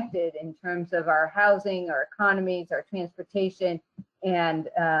interconnected in terms of our housing, our economies, our transportation, and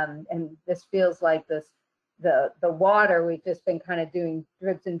this feels like the water, we've just been kind of doing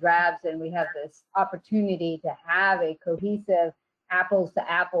dribs and drabs, and we have this opportunity to have a cohesive apples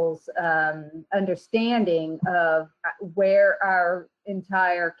to apples understanding of where our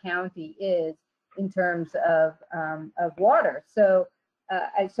entire county is in terms of water. So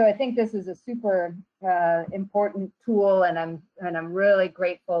I think this is a super important tool, and I'm really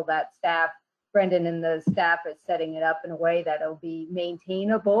grateful that Brendan and the staff is setting it up in a way that'll be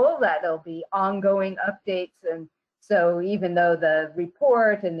maintainable, that'll be ongoing updates. And so even though the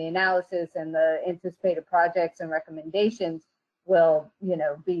report and the analysis and the anticipated projects and recommendations will,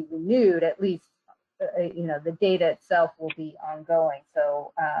 be renewed, at least, the data itself will be ongoing.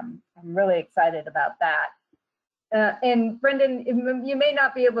 So I'm really excited about that. And Brendan, you may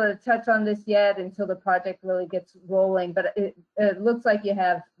not be able to touch on this yet until the project really gets rolling, but it looks like you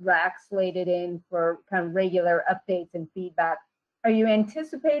have WRAC slated in for kind of regular updates and feedback. Are you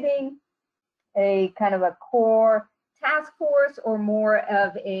anticipating a kind of a core task force, or more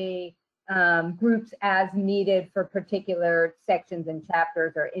of a groups as needed for particular sections and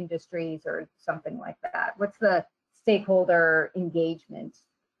chapters or industries or something like that? What's the stakeholder engagement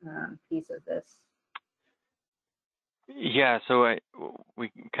piece of this? Yeah, so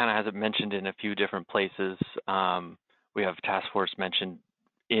we kind of have it mentioned in a few different places. We have task force mentioned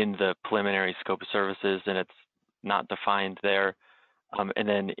in the preliminary scope of services, and it's not defined there. And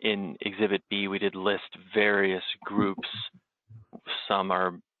then in Exhibit B, we did list various groups. Some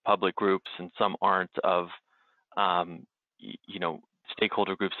are public groups and some aren't, of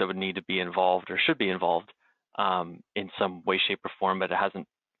stakeholder groups that would need to be involved or should be involved in some way, shape, or form, but it hasn't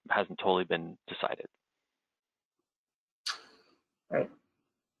totally been decided. Right.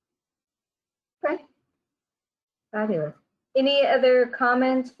 Okay. Fabulous. Any other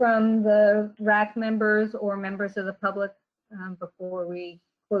comments from the WRAC members or members of the public before we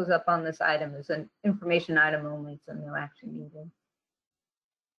close up on this item? It's an information item only, so no action needed.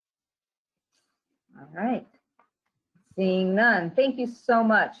 All right. Seeing none, thank you so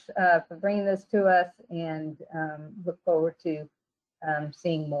much for bringing this to us, and look forward to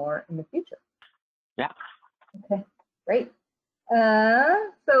seeing more in the future. Yeah. Okay, great.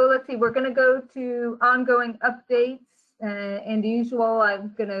 So let's see, we're going to go to ongoing updates. And usual,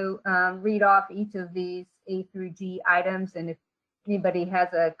 I'm going to read off each of these A through G items. And if anybody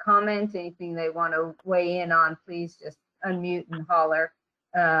has a comment, anything they want to weigh in on, please just unmute and holler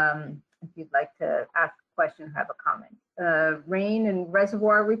if you'd like to ask a question or have a comment. Rain and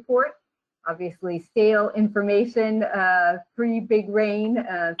reservoir report. Obviously, stale information pre-big rain.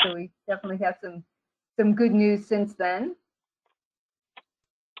 So we definitely have some good news since then.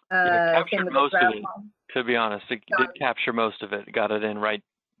 Captured most of it, to be honest. It did capture most of it. Got it in right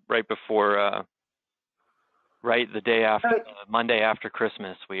before, right the day after, Monday after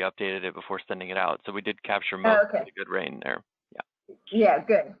Christmas. We updated it before sending it out. So we did capture most of the good rain there. Yeah. Yeah,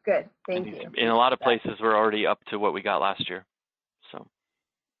 good. Thank you. In a lot of places, we're already up to what we got last year. So.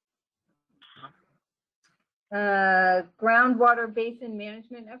 Groundwater basin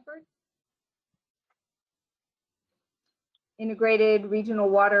management efforts. Integrated regional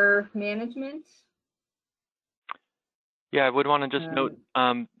water management. Yeah, I would want to just note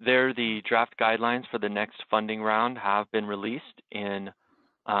there the draft guidelines for the next funding round have been released. In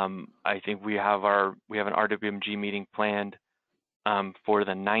I think we have an RWMG meeting planned for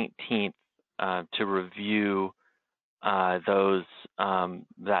the 19th to review those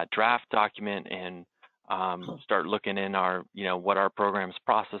that draft document and start looking in our what our program's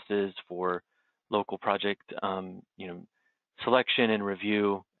process is for local project selection and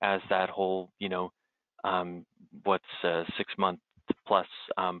review, as that whole, what's a 6-month plus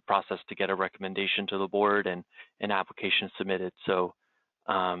process to get a recommendation to the board and an application submitted. So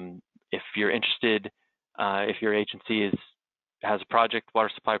if you're interested, if your agency has a project, water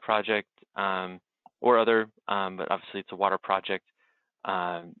supply project, or other, but obviously it's a water project,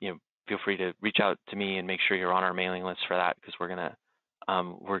 feel free to reach out to me and make sure you're on our mailing list for that, because we're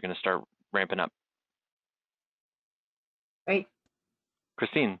gonna start ramping up. Right.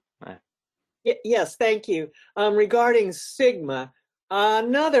 Christine. Yes, thank you. Regarding Sigma,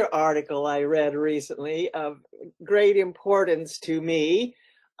 another article I read recently of great importance to me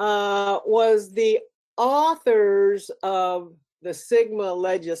was the authors of the Sigma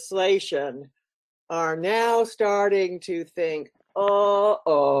legislation are now starting to think,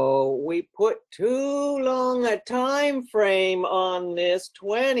 we put too long a time frame on this,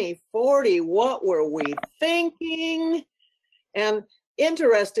 2040, what were we thinking? And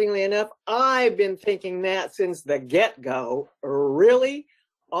interestingly enough, I've been thinking that since the get-go, really.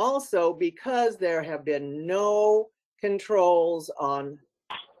 Also, because there have been no controls on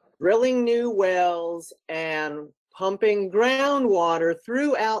drilling new wells and pumping groundwater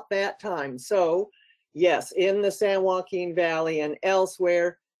throughout that time. So, yes, in the San Joaquin Valley and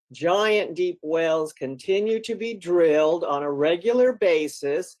elsewhere, giant deep wells continue to be drilled on a regular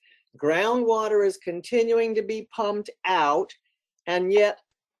basis. Groundwater is continuing to be pumped out, and yet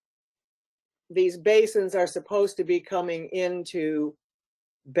these basins are supposed to be coming into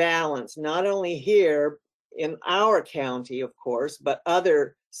balance, not only here in our county, of course, but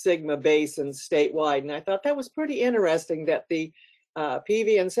other Sigma basins statewide. And I thought that was pretty interesting that the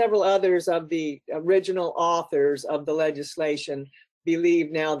PV and several others of the original authors of the legislation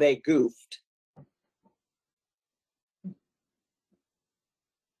believe now they goofed.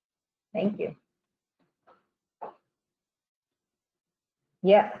 Thank you.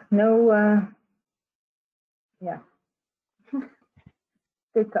 Yeah, no, yeah.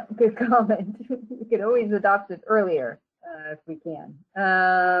 Good comment. We could always adopt it earlier if we can.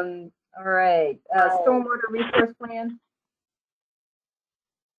 All right, stormwater resource plan.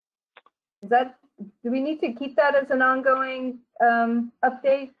 Do we need to keep that as an ongoing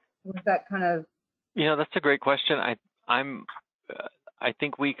update? Was that kind of? That's a great question. I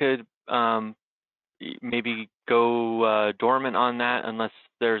think we could maybe go dormant on that unless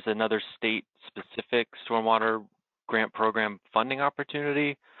there's another state-specific stormwater grant program funding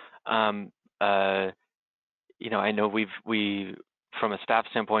opportunity. I know we from a staff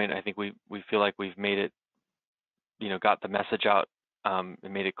standpoint, I think we feel like we've made it, got the message out and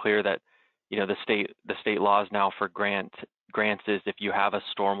made it clear that, the state laws now for grants is if you have a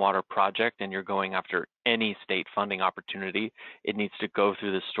stormwater project and you're going after any state funding opportunity, it needs to go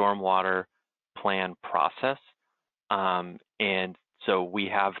through the stormwater plan process. And so we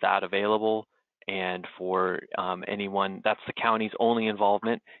have that available. And for anyone, that's the county's only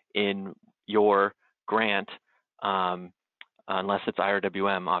involvement in your grant, unless it's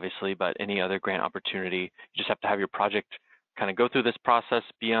IRWM, obviously, but any other grant opportunity, you just have to have your project kind of go through this process,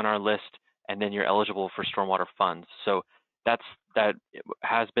 be on our list, and then you're eligible for stormwater funds. So that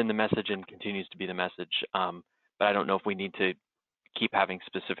has been the message and continues to be the message. But I don't know if we need to keep having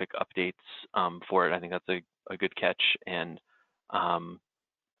specific updates for it. I think that's a good catch, and I'm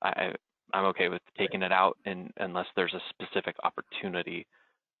okay with taking it out, and unless there's a specific opportunity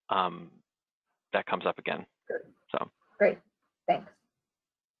that comes up again. So great, thanks.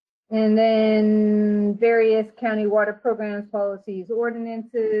 And then various county water programs, policies,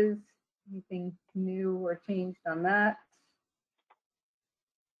 ordinances. Anything new or changed on that?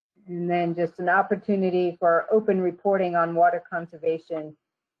 And then just an opportunity for open reporting on water conservation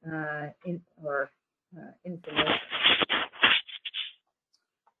information.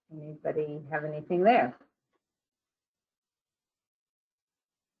 Anybody have anything there?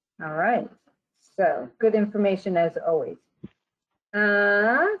 All right, so good information as always.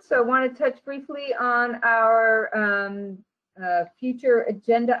 So I want to touch briefly on our future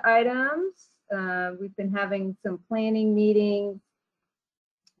agenda items. We've been having some planning meetings,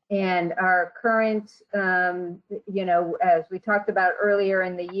 and our current, as we talked about earlier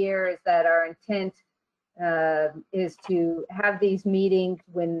in the year, is that our intent is to have these meetings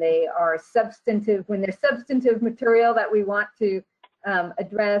when they are substantive, when there's substantive material that we want to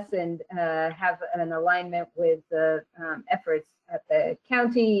address and have an alignment with the efforts at the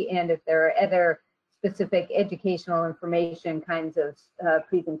county, and if there are other specific educational information kinds of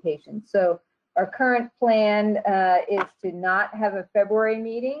presentations. So our current plan is to not have a February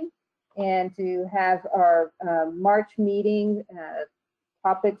meeting and to have our March meeting.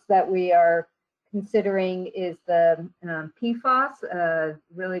 Topics that we are considering is the PFAS, a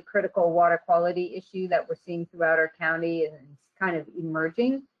really critical water quality issue that we're seeing throughout our county, and it's kind of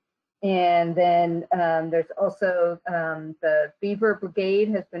emerging. And then there's also the Beaver Brigade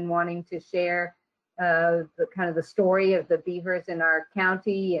has been wanting to share the kind of the story of the beavers in our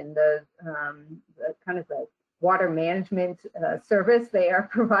county and the kind of the water management service they are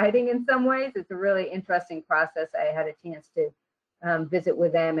providing in some ways. It's a really interesting process. I had a chance to visit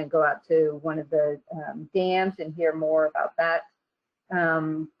with them and go out to one of the dams and hear more about that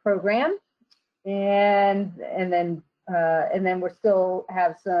program. And then we'll still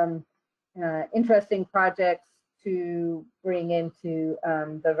have some interesting projects to bring into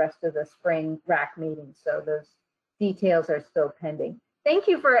the rest of the spring WRAC meeting. So those details are still pending. Thank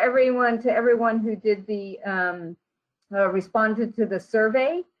you for everyone who did the responded to the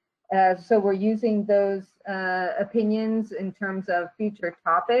survey. So we're using those opinions in terms of future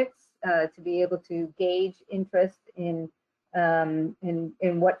topics to be able to gauge interest in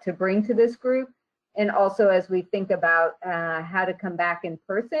what to bring to this group. And also as we think about how to come back in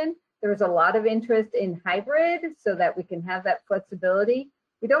person, there was a lot of interest in hybrid so that we can have that flexibility.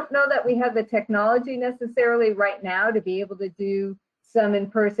 We don't know that we have the technology necessarily right now to be able to do some in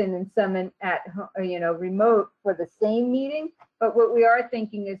person and some at remote for the same meeting. But what we are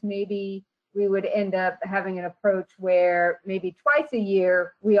thinking is maybe we would end up having an approach where maybe twice a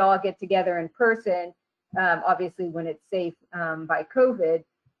year we all get together in person, obviously when it's safe by COVID.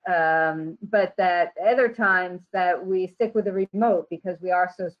 But that other times that we stick with the remote because we are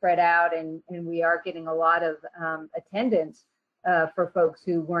so spread out and we are getting a lot of attendance for folks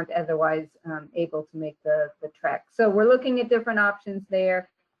who weren't otherwise able to make the trek. So we're looking at different options there.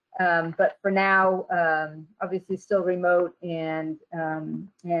 But for now, obviously still remote, and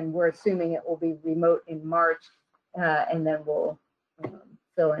we're assuming it will be remote in March, and then we'll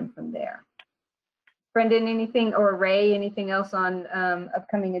fill in from there. Brendan, anything, or Ray, anything else on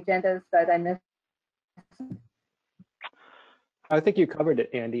upcoming agendas that I missed? I think you covered it,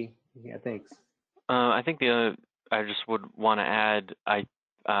 Andy. Yeah, thanks. I think I just would want to add,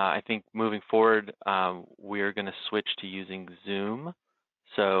 I think moving forward, we're going to switch to using Zoom.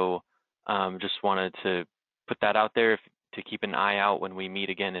 So just wanted to put that out there to keep an eye out when we meet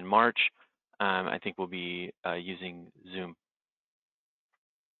again in March. I think we'll be using Zoom.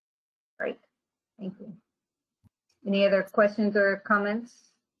 Great. Thank you. Any other questions or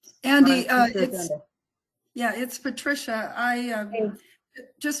comments? Andy, it's Patricia. I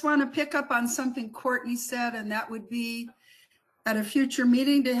just want to pick up on something Courtney said, and that would be at a future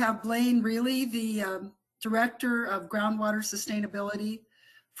meeting to have Blaine Reilly, the Director of Groundwater Sustainability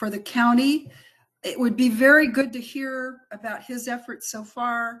for the county. It would be very good to hear about his efforts so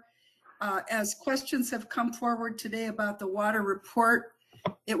far. As questions have come forward today about the water report,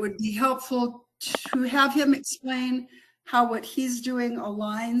 it would be helpful to have him explain how what he's doing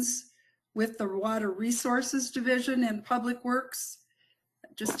aligns with the Water Resources Division and Public Works,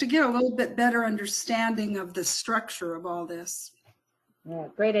 just to get a little bit better understanding of the structure of all this. Yeah,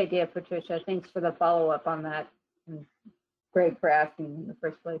 great idea, Patricia. Thanks for the follow-up on that. And great for asking in the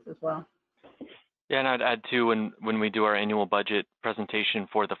first place as well. Yeah, and I'd add too, when we do our annual budget presentation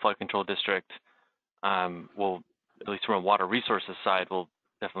for the flood control district, we'll, at least from a water resources side, we'll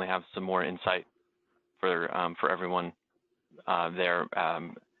definitely have some more insight for everyone there,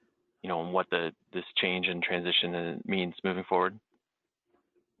 you know, on what this change and transition means moving forward.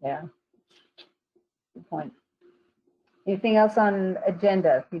 Yeah, good point. Anything else on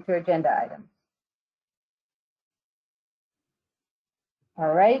agenda, future agenda items?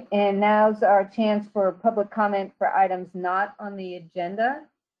 All right, and now's our chance for public comment for items not on the agenda.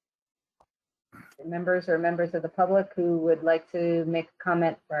 Members or members of the public who would like to make a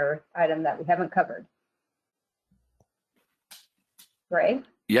comment for an item that we haven't covered. Greg?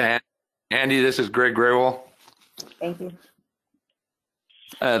 Yeah, Andy, this is Greg Graywell. Thank you.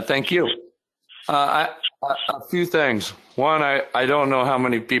 Thank you. A few things. One, I don't know how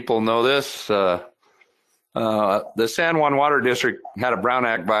many people know this. The San Juan Water District had a Brown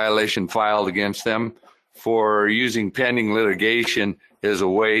Act violation filed against them for using pending litigation as a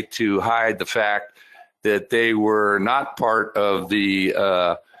way to hide the fact that they were not part of the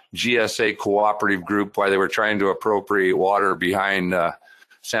GSA cooperative group while they were trying to appropriate water behind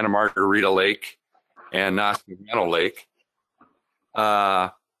Santa Margarita Lake and Nacimiento Lake.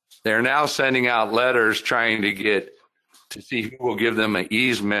 They're now sending out letters trying to see who will give them an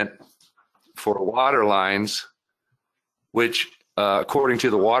easement for water lines, which according to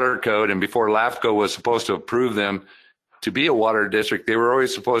the water code and before LAFCO was supposed to approve them to be a water district, they were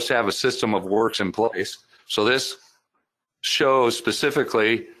always supposed to have a system of works in place. So this shows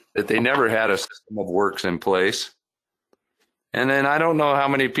specifically that they never had a system of works in place. And then I don't know how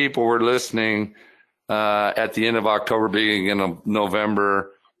many people were listening at the end of October, beginning of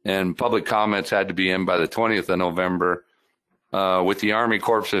November, and public comments had to be in by the 20th of November with the Army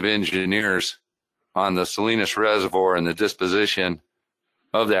Corps of Engineers on the Salinas Reservoir and the disposition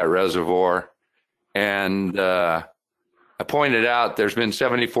of that reservoir. And I pointed out there's been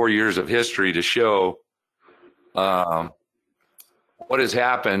 74 years of history to show what has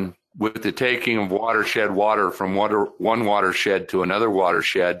happened with the taking of watershed water from one watershed to another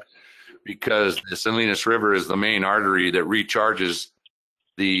watershed, because the Salinas River is the main artery that recharges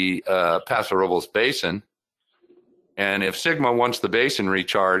the Paso Robles Basin. And if Sigma wants the basin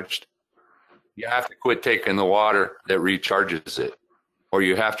recharged, you have to quit taking the water that recharges it, or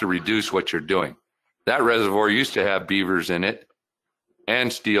you have to reduce what you're doing. That reservoir used to have beavers in it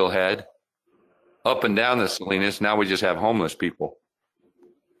and steelhead up and down the Salinas. Now we just have homeless people.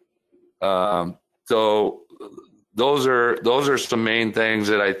 So those are some main things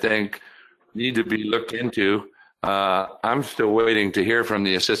that I think need to be looked into. I'm still waiting to hear from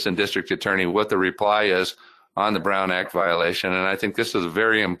the assistant district attorney what the reply is on the Brown Act violation. And I think this is a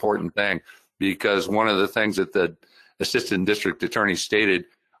very important thing, because one of the things that the assistant district attorney stated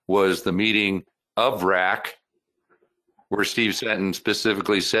was the meeting of WRAC, where Steve Senton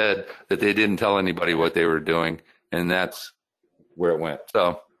specifically said that they didn't tell anybody what they were doing. And that's where it went.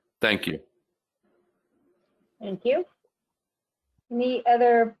 So thank you. Thank you. Any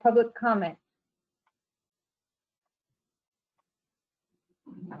other public comment?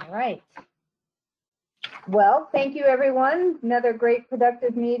 All right. Well, thank you, everyone. Another great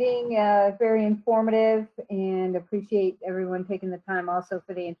productive meeting, very informative, and appreciate everyone taking the time also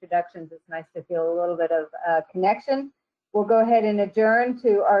for the introductions. It's nice to feel a little bit of connection. We'll go ahead and adjourn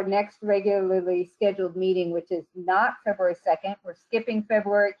to our next regularly scheduled meeting, which is not February 2nd. We're skipping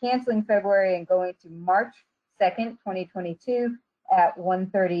February, canceling February, and going to March 2nd, 2022 at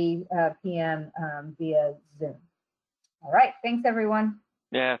 1:30 p.m. Via Zoom. All right. Thanks, everyone.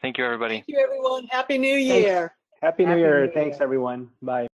 Yeah, thank you, everybody. Thank you, everyone. Happy New Year. Happy New Year. Thanks, everyone. Bye.